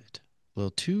it good. A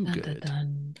little too Dun, dun, good.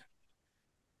 dun.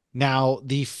 Now,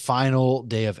 the final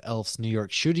day of Elf's New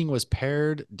York shooting was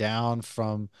pared down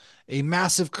from a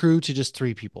massive crew to just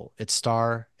three people: its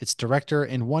star, its director,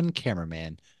 and one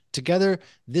cameraman. Together,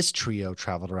 this trio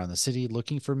traveled around the city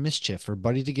looking for mischief for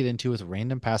Buddy to get into with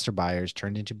random passerbyers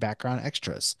turned into background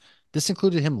extras. This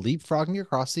included him leapfrogging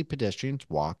across the pedestrian's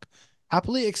walk,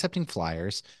 happily accepting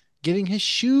flyers, getting his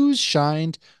shoes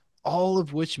shined, all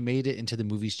of which made it into the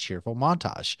movie's cheerful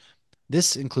montage.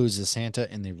 This includes the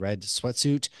Santa in the red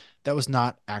sweatsuit that was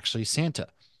not actually Santa.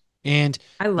 And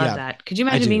I love yeah, that. Could you I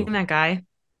imagine being do. that guy?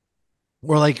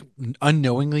 Or like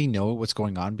unknowingly know what's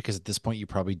going on because at this point you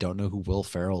probably don't know who Will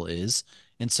Ferrell is.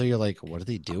 And so you're like, what are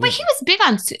they But he doing? was big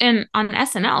on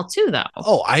SNL too, though.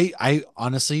 Oh, I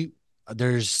honestly,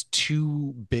 there's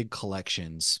two big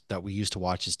collections that we used to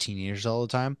watch as teenagers all the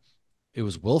time. It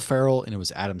was Will Ferrell and it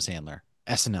was Adam Sandler.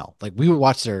 SNL. Like we would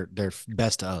watch their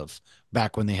best of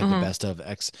back when they had the Uh-huh. best of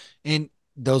X, and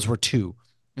those were two.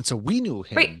 And so we knew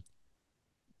Right. him,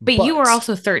 But you were but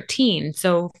also 13.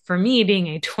 So for me, being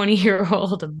a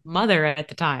 20-year-old mother at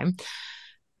the time,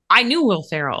 I knew Will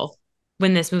Ferrell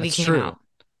when this movie that's came true. out.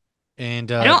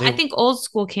 And I think Old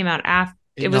School came out after.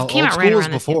 It was No, came old out right school is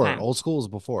around the same before. time. Old school is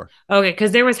before. Okay,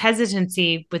 because there was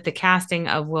hesitancy with the casting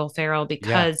of Will Ferrell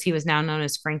Yeah, because he was now known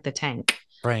as Frank the Tank.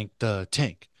 Frank the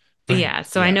Tank. Frank. Yeah,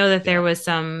 so I Yeah, know that there yeah. was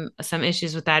some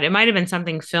issues with that. It might have been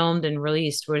something filmed and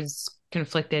released was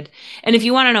conflicted. And if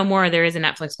you want to know more, there is a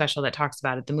Netflix special that talks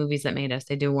about it. The movies that made us.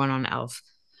 They do one on Elf.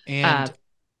 Uh, And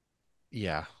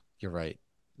yeah, you're right.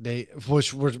 They,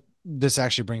 which were, this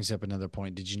actually brings up another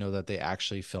point. Did you know that they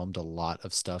actually filmed a lot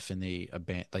of stuff in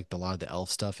like a lot of the elf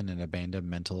stuff in an abandoned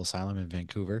mental asylum in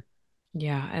Vancouver?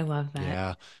 yeah, I love that.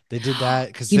 Yeah, they did that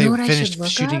because You know they what I should finished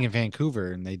look shooting up? in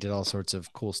Vancouver and they did all sorts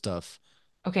of cool stuff.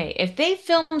 Okay, if they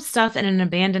film stuff in an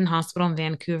abandoned hospital in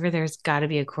Vancouver, there's got to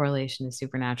be a correlation to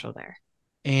supernatural there.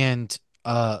 And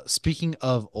speaking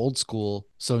of old school,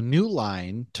 so New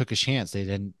Line took a chance. They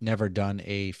had never done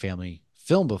a family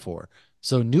film before.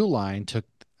 So New Line took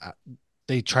uh,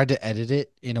 they tried to edit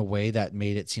it in a way that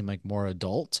made it seem like more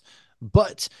adult,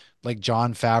 but like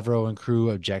John Favreau and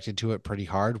crew objected to it pretty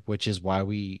hard, which is why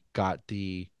we got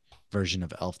the version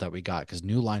of Elf that we got because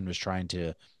New Line was trying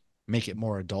to make it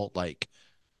more adult like,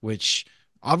 which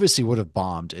obviously would have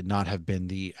bombed and not have been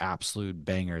the absolute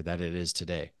banger that it is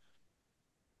today.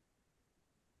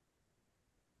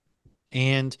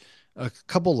 And a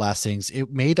couple last things. It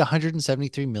made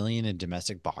 173 million in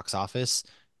domestic box office,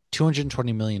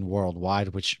 220 million worldwide,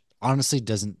 which honestly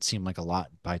doesn't seem like a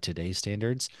lot by today's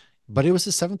standards, but it was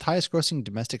the seventh highest grossing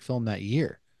domestic film that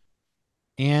year.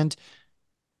 And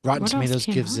Rotten What else Tomatoes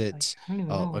came gives out that it, year? I don't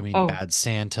even I know. mean, Oh, Bad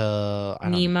Santa. I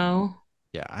don't Nemo. even,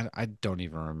 yeah, I don't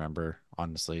even remember,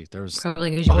 honestly. There was,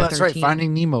 Probably because you oh, were that's right. 13.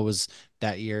 Finding Nemo was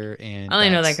that year. I And only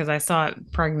know that that's, because I saw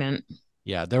it pregnant.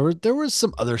 yeah, there was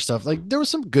some other stuff. Like there were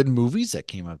some good movies that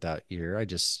came out that year. I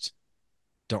just,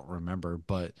 don't remember,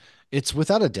 but it's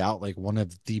without a doubt like one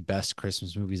of the best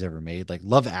Christmas movies ever made. Like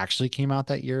Love Actually came out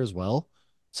that year as well.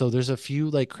 So there's a few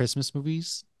like Christmas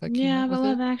movies that came Yeah, out but with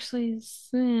it. Love Actually is,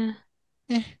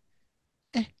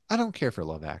 Eh, I don't care for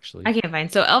Love Actually. I can't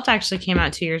find. So Elf actually came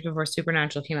out 2 years before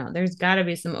Supernatural came out. There's got to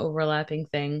be some overlapping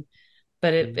thing,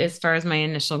 but Mhm. as far as my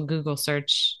initial Google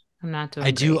search, I'm not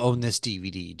I doing do great. own this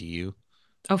DVD. Do you?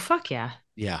 Oh, fuck yeah.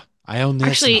 Yeah, I own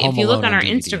this and Actually, if Home you look Alone on on our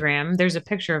DVD. Instagram, there's a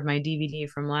picture of my DVD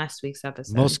from last week's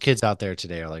episode. Most kids out there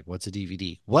today are like, "What's a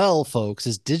DVD?" Well, folks,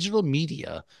 it's digital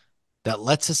media that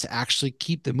lets us actually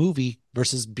keep the movie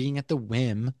versus being at the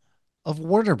whim of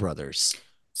Warner Brothers.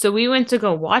 So we went to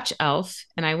go watch Elf,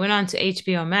 and I went on to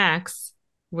HBO Max,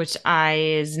 which I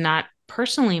is not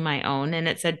personally my own, and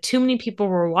it said too many people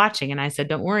were watching, and I said,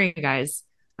 "Don't worry, guys,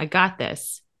 I got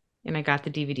this," and I got the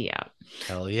DVD out.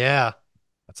 Hell yeah.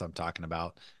 That's what I'm talking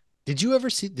about. Did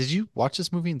you watch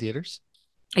this movie in theaters?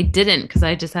 I didn't because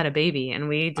I just had a baby, and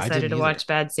we I decided didn't to either. watch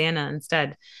Bad Santa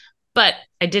instead. But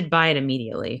I did buy it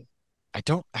immediately. I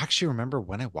don't actually remember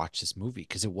when I watched this movie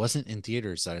because it wasn't in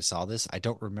theaters that I saw this. I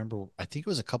don't remember. I think it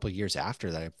was a couple years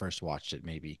after that I first watched it,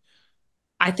 maybe.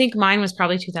 I think mine was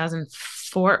probably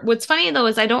 2004. What's funny though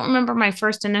is I don't remember my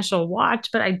first initial watch,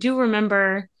 but I do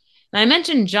remember. And I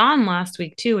mentioned John last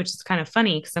week too, which is kind of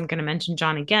funny because I'm going to mention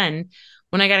John again.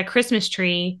 When I got a Christmas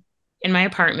tree in my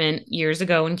apartment years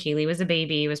ago when Kaylee was a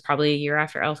baby, it was probably a year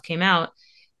after Elf came out,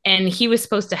 and he was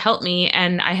supposed to help me,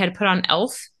 and I had put on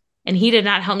Elf. And he did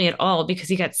not help me at all because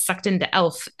he got sucked into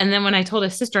Elf. And then when I told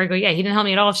his sister, I go, "Yeah, he didn't help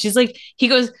me at all." She's like, he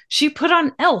goes, "She put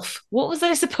on Elf. What was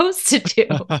I supposed to do?"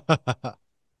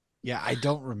 Yeah, I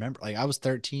don't remember. Like I was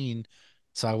 13,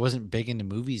 so I wasn't big into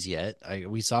movies yet.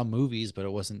 We saw movies, but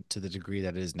it wasn't to the degree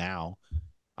that it is now.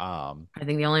 Um, I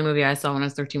think the only movie I saw when I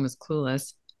was 13 was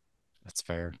Clueless. That's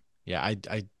fair. Yeah,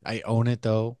 I own it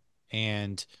though,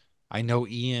 and I know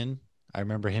Ian. I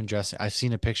remember him dressing. I've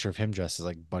seen a picture of him dressed as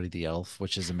like Buddy the Elf,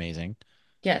 which is amazing.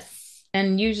 Yes.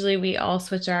 And usually we all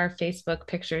switch our Facebook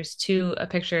pictures to a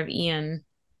picture of Ian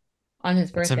on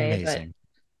his It's birthday. But amazing.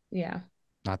 yeah.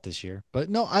 Not this year, but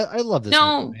no, I love this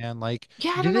movie, No, man. Like,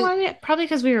 yeah, I don't did know it? why. Probably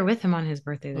because we were with him on his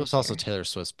birthday It was this also year. Taylor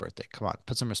Swift's birthday. Come on,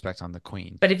 put some respect on the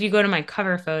Queen. But if you go to my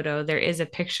cover photo, there is a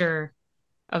picture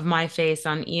of my face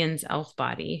on Ian's elf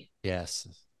body. Yes,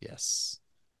 yes.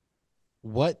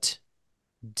 What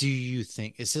do you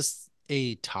think? Is this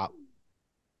a top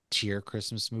tier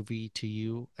Christmas movie to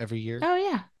you every year? Oh,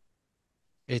 yeah.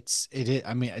 It is.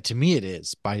 I mean, to me, it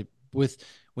is. By with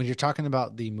when you're talking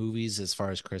about the movies as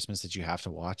far as Christmas that you have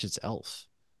to watch, it's Elf.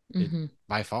 It Hmm.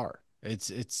 by far.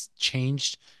 It's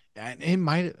changed, and in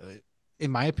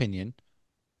my opinion,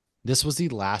 this was the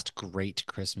last great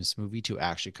Christmas movie to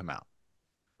actually come out.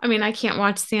 I mean, I can't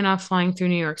watch Santa flying through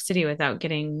New York City without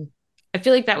getting. I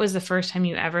feel like that was the first time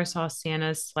you ever saw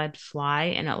Santa's sled fly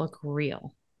and it looked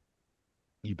real.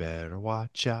 You better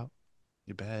watch out.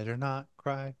 You better not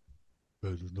cry.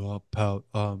 Better not pout.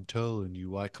 I'm telling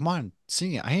you why. Come on,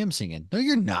 sing it. I am singing. No,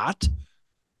 you're not.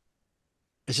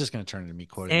 It's just gonna turn into me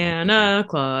quoting the whole movie. Santa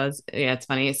Claus. Yeah, it's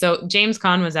funny. So James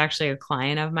Caan was actually a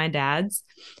client of my dad's,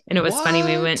 and it was funny.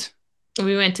 What?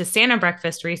 We went to Santa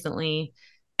breakfast recently,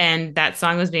 and that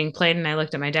song was being played, and I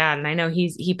looked at my dad, and I know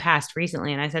he passed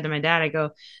recently, and I said to my dad, I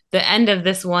go, the end of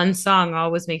this one song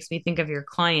always makes me think of your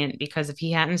client because if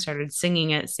he hadn't started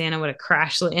singing it, Santa would have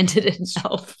crash landed in That's,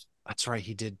 Elf. that's right.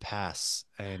 He did pass,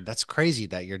 and that's crazy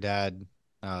that your dad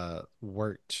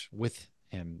worked with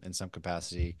him in some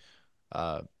capacity.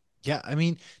 Uh, yeah, I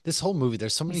mean, this whole movie,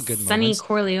 there's so many good Sonny moments.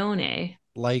 Corleone.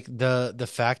 Like the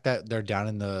fact that they're down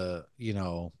in the,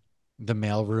 the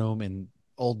mail room and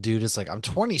old dude is like, I'm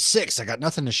 26. I got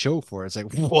nothing to show for it. It's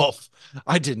like, woof.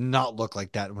 I did not look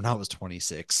like that when I was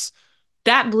 26.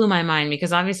 That blew my mind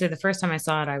because obviously the first time I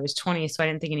saw it, I was 20, so I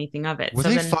didn't think anything of it. Were So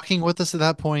they then fucking with us at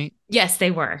that point? yes,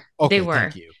 they were. They Okay,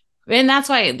 thank were. you. And that's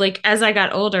why, like, as I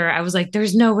got older, I was like,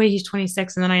 there's no way he's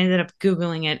 26. And then I ended up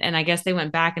Googling it. And I guess they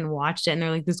went back and watched it and they're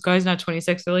like, this guy's not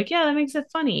 26. They're like, yeah, that makes it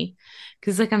funny.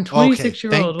 Cause, like, I'm Okay,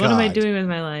 26-year thank old. What am I God. doing with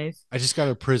my life? I just got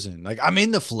out of prison. Like, I'm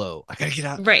in the flow. I gotta get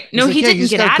out. Right. No, He's like, he yeah, you didn't just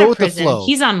get gotta out go of with the prison. flow.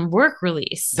 He's on work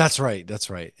release. That's right. That's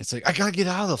right. It's like, I gotta get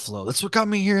out of the flow. That's what got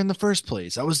me here in the first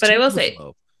place. I was But I too will in the say,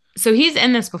 flow. so he's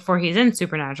in this before he's in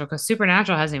Supernatural because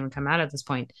Supernatural hasn't even come out at this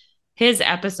point. His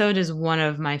episode is one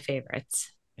of my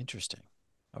favorites. Interesting.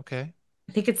 Okay.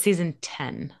 I think it's season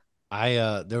 10.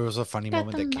 There was a funny Got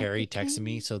moment that them like a Carrie texted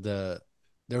me. king. So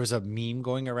there was a meme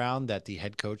going around that the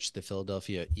head coach, of the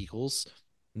Philadelphia Eagles,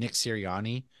 Nick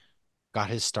Sirianni, got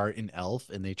his start in Elf,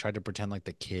 and they tried to pretend like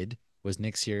the kid was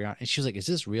Nick Sirianni. And she was like, "Is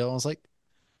this real?" I was like,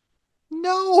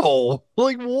 "No,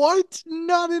 like what?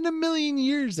 Not in a million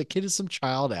years. The kid is some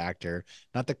child actor,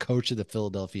 not the coach of the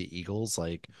Philadelphia Eagles.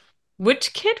 Like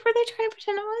Which kid were they trying to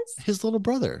pretend it was? his little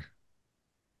brother."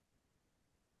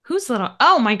 Who's little?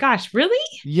 Oh my gosh, really?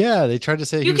 Yeah, they tried to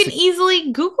say he You was can the.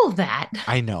 easily Google that.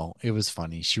 I know it was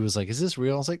funny. She was like, "Is this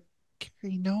real?" I was like,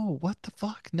 "Carrie, no. What the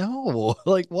fuck? No.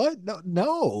 Like what? No,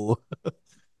 no."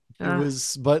 It Ugh,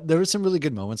 was, but there were some really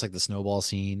good moments, like the snowball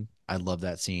scene. I love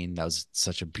that scene. That was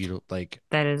such a beautiful, like,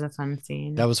 that is a fun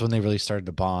that scene. was when they really started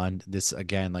to bond. This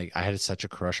again, like, I had such a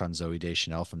crush on Zoe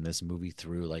Deschanel from this movie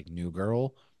through like New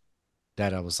Girl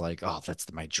that I was like, oh,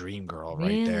 that's my dream girl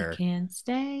right Really there. can't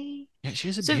stay. Yeah, she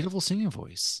has a So, beautiful singing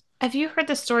voice. have you heard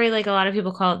the story? Like a lot of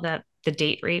people call it the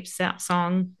date rape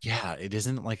song. Yeah, it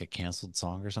isn't like a canceled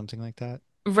song or something like that.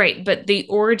 Right, but the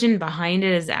origin behind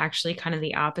it is actually kind of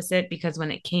the opposite because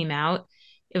when it came out,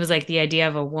 it was like the idea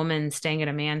of a woman staying at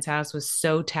a man's house was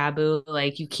so taboo.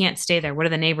 Like, you can't stay there. What are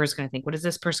the neighbors going to think? What is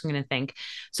this person going to think?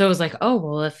 So it was like, oh,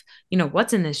 well, if,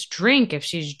 what's in this drink? If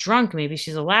she's drunk, maybe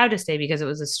she's allowed to stay because it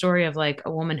was a story of like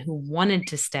a woman who wanted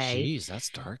to stay. Jeez, that's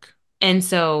dark. And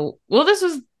so, well, this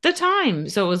was the time.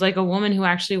 So it was like a woman who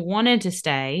actually wanted to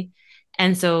stay.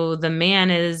 And so the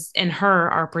man is and her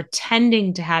are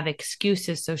pretending to have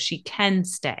excuses so she can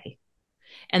stay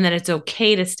and that it's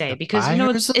okay to stay The because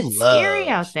fires of it's scary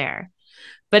out love. there.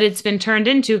 But it's been turned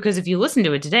into because if you listen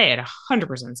to it today, it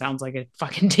 100% sounds like a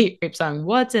fucking date rape song.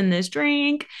 What's in this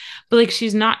drink? But like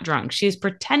she's not drunk. She's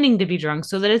pretending to be drunk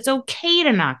so that it's okay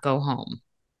to not go home.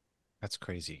 That's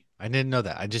crazy. I didn't know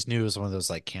that. I just knew it was one of those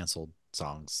like canceled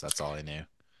songs. That's all I knew.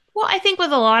 Well, I think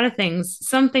with a lot of things,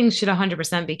 some things should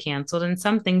 100% be canceled and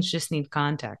some things just need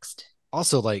context.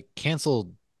 Also, like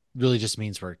canceled really just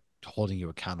means we're holding you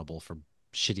accountable for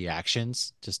shitty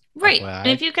actions. Just Right.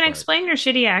 And if FYI. you can But explain your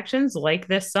shitty actions like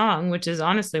this song, which is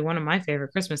honestly one of my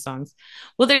favorite Christmas songs.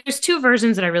 Well, there's two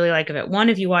versions that I really like of it. One,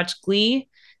 if you watch Glee,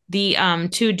 the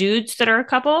two dudes that are a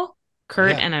couple,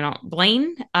 Kurt yeah, and I don't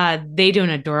Blaine, they do an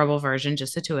adorable version,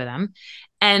 just the two of them.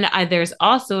 And there's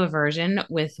also a version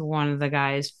with one of the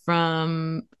guys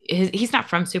from he's not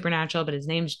from Supernatural, but his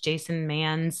name's Jason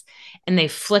Mans, and they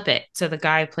flip it. So the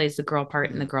guy plays the girl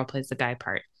part and the girl plays the guy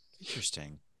part.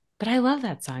 interesting. But I love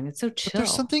that song. It's so But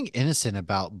there's chill. something innocent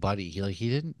about Buddy. He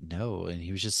didn't know, and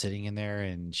he was just sitting in there,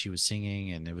 and she was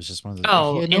singing, and it was just one of the. He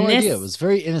Oh, had no and idea. It this was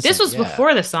very this innocent. was Yeah.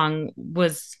 before the song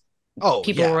was Oh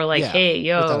people yeah, were like, yeah, "Hey,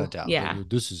 without a yo, doubt. Like, yeah." "Oh,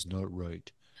 this is not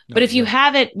right." But No, if you yeah,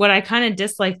 have it, what I kind of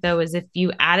dislike though is if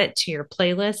you add it to your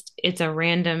playlist, it's a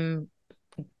random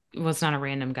well, it's not a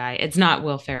random guy. It's not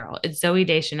Will Ferrell. It's Zoe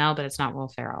Deschanel, but it's not Will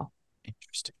Ferrell.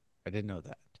 interesting. I didn't know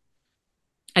that.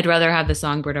 I'd rather have the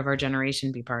songbird of our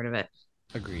generation be part of it.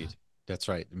 Agreed. That's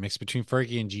right. The mix between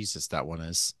Fergie and Jesus. That one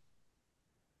is.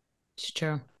 It's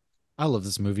true. I love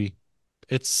this movie.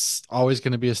 It's always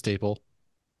going to be a staple.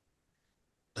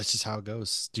 That's just how it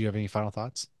goes. Do you have any final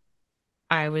thoughts?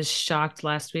 I was shocked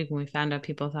last week when we found out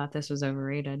people thought this was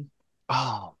overrated.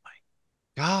 Oh my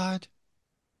God.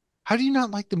 How do you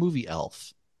not like the movie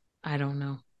Elf? I don't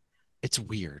know. It's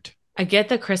weird. I get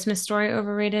the Christmas Story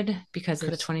overrated because of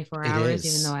the Chris, 24 it hours,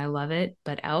 even though is. I love it.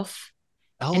 But Elf,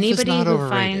 Elf is anybody not who overrated.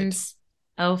 finds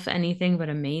Elf anything but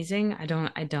amazing, I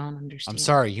don't I'm understand.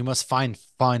 sorry, you must find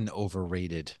fun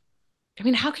overrated. I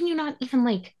mean, how can you not even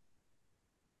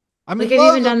I'm like in I've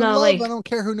love. even done I'm in the love. I like don't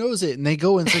care who knows it. And they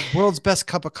go and it's like world's best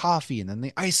cup of coffee, and then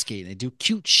they ice skate and they do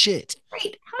cute shit.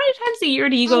 right, how many times a year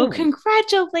do you go, No,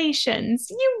 congratulations,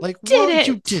 you like, did well,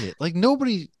 you it? did it. Like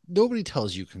nobody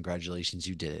tells you congratulations,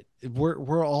 you did it.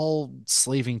 We're all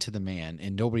slaving to the man,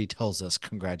 and nobody tells us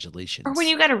Or when congratulations.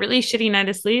 you got a really shitty night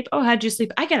of sleep, oh, how'd you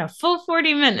sleep? I get a full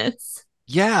 40 minutes.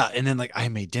 Yeah, and then like I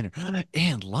made dinner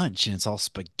and lunch, and it's all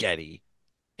spaghetti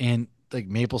and like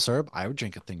maple syrup. I would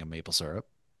drink a thing of maple syrup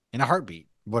in a heartbeat.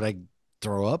 Would I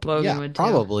throw up? Logan Yeah, would too.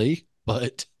 probably.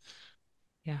 But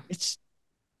Yeah. it's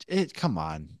it. Come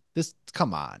on,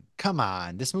 come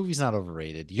on. This movie's not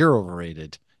overrated. You're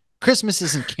overrated. Christmas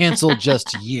isn't canceled,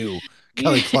 just you,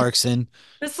 Kelly Yeah. Clarkson.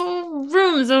 This whole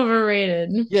room's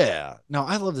overrated. Yeah, no,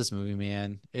 I love this movie,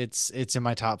 man. It's in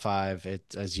my top five.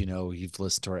 It, as you know, you've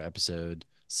listened to our episode,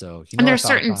 so you And know our there's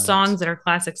thoughts certain on it. songs that are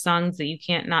classic songs that you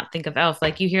can't not think of Elf.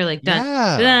 Like you hear like dun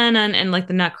Yeah, dun dun and like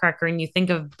the Nutcracker, and you think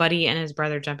of Buddy and his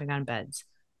brother jumping on beds.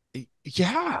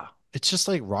 yeah. It's just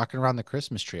like rocking around the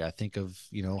Christmas tree. I think of,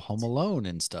 Home Alone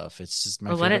and stuff. It's just my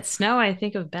Or Let favorite. It Snow, I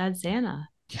think of Bad Santa.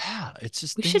 Yeah, it's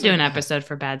just We should things do like an that. episode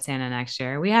for Bad Santa next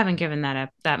year. We haven't given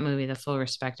that movie the full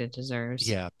respect it deserves.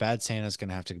 Yeah, Bad Santa's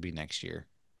gonna have to be next year.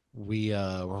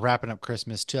 We're wrapping up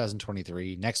Christmas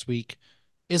 2023. Next week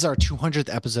is our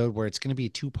 200th episode where it's gonna be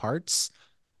two parts.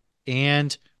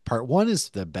 And part one is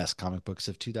the best comic books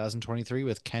of 2023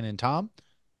 with Ken and Tom.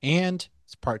 And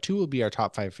part two will be our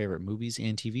top five favorite movies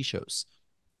and TV shows.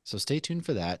 So stay tuned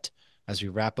for that as we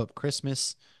wrap up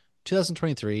Christmas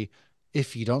 2023.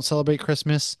 If you don't celebrate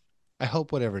Christmas, I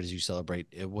hope whatever it is you celebrate,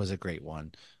 it was a great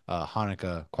one.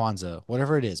 Hanukkah, Kwanzaa,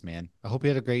 whatever it is, man. I hope you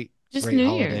had a great, Just great New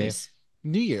holiday. Year's.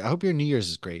 New Year. I hope your New Year's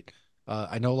is great.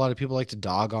 I know a lot of people like to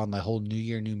dog on the whole New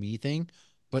Year, New Me thing,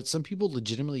 but some people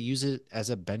legitimately use it as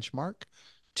a benchmark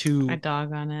I to,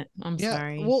 dog on it. I'm yeah,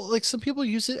 sorry. well, like some people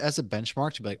use it as a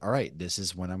benchmark to be like, all right, this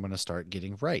is when I'm going to start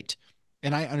getting right.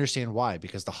 And I understand why,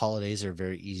 because the holidays are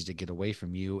very easy to get away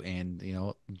from you. And,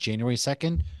 January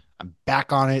 2nd, I'm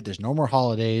back on it. There's no more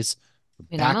holidays. We're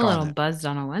I mean, I'm a back on little it. buzzed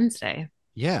on a Wednesday.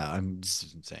 Yeah, I'm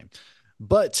same.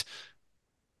 But,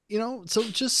 so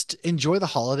just enjoy the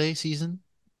holiday season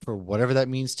for whatever that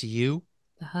means to you.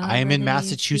 The I am in holiday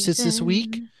Massachusetts this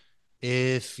week. season.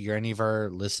 If you're any of our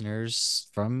listeners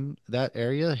from that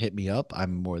area, hit me up.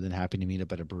 I'm more than happy to meet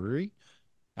up at a brewery.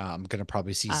 I'm gonna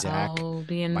probably see Zach, I'll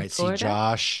be in might see Florida.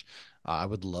 Josh. I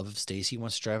would love if Stacy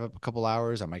wants to drive up a couple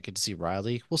hours. I might get to see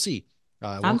Riley. We'll see.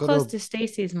 I won't I'm go to close a, to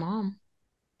Stacy's mom.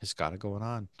 it's got it going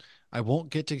on. I won't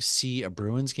get to see a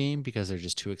Bruins game because they're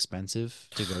just too expensive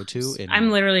to go to. I'm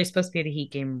And literally supposed to be at a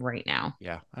Heat game right now,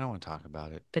 yeah, I don't want to talk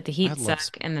about it. but the I Heat love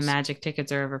suck and the sports. Magic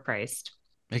tickets are overpriced.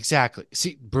 Exactly.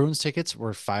 See, Bruins tickets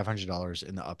were $500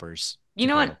 in the uppers You to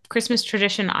know what go. Christmas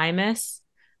tradition I miss?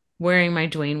 Wearing my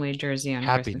Dwayne Wade jersey on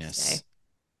Christmas Day. Happiness.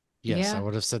 Yes, I Yeah.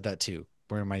 would have said that too.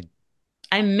 Where my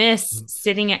I miss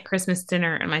sitting at Christmas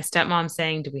dinner and my stepmom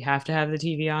saying, "Do we have to have the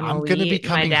TV on I'm while we gonna be eat?"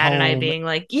 And my coming dad and I home. being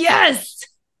like, "Yes!"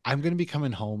 I'm gonna be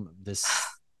coming home this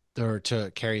or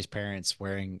to Carrie's parents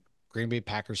wearing Green Bay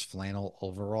Packers flannel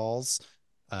overalls,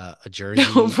 a jersey.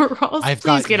 Overalls. I've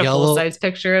Please got get a full yellow. size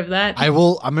picture of that. I'm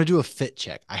gonna do a fit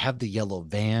check. I have the yellow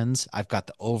Vans. I've got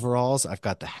the overalls. I've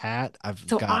got the hat. I've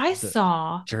So got I the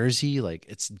saw jersey. Like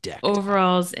it's decked out.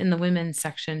 overalls in the women's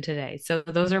section today. So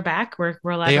those are back. We're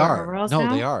allowed They to wear are. overalls No,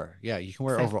 they now. are. Yeah, you can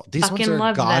wear 'Cause I overall. These ones fucking are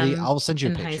loved gaudy. them I'll send you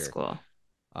a in high picture. school.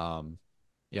 Um,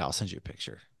 yeah, I'll send you a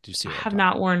picture. Do you see I what I'm have talking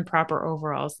not about? worn proper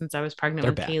overalls since I was pregnant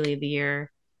They're with back. Kaylee the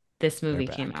year this They're movie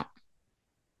came back. out.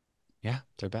 Yeah,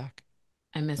 they're back.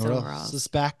 I miss Know what else is overalls.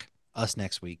 back? Us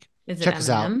next week. Is it Check us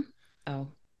out. M&M? Oh,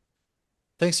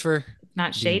 Thanks for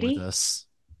not being with shady? us.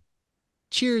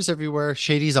 Cheers everywhere.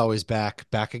 Shady's always back.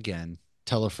 Back again.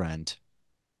 Tell a friend.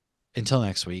 Until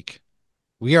next week.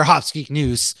 We are Hopsgeek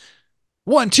News.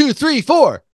 1, 2, 3,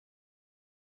 4.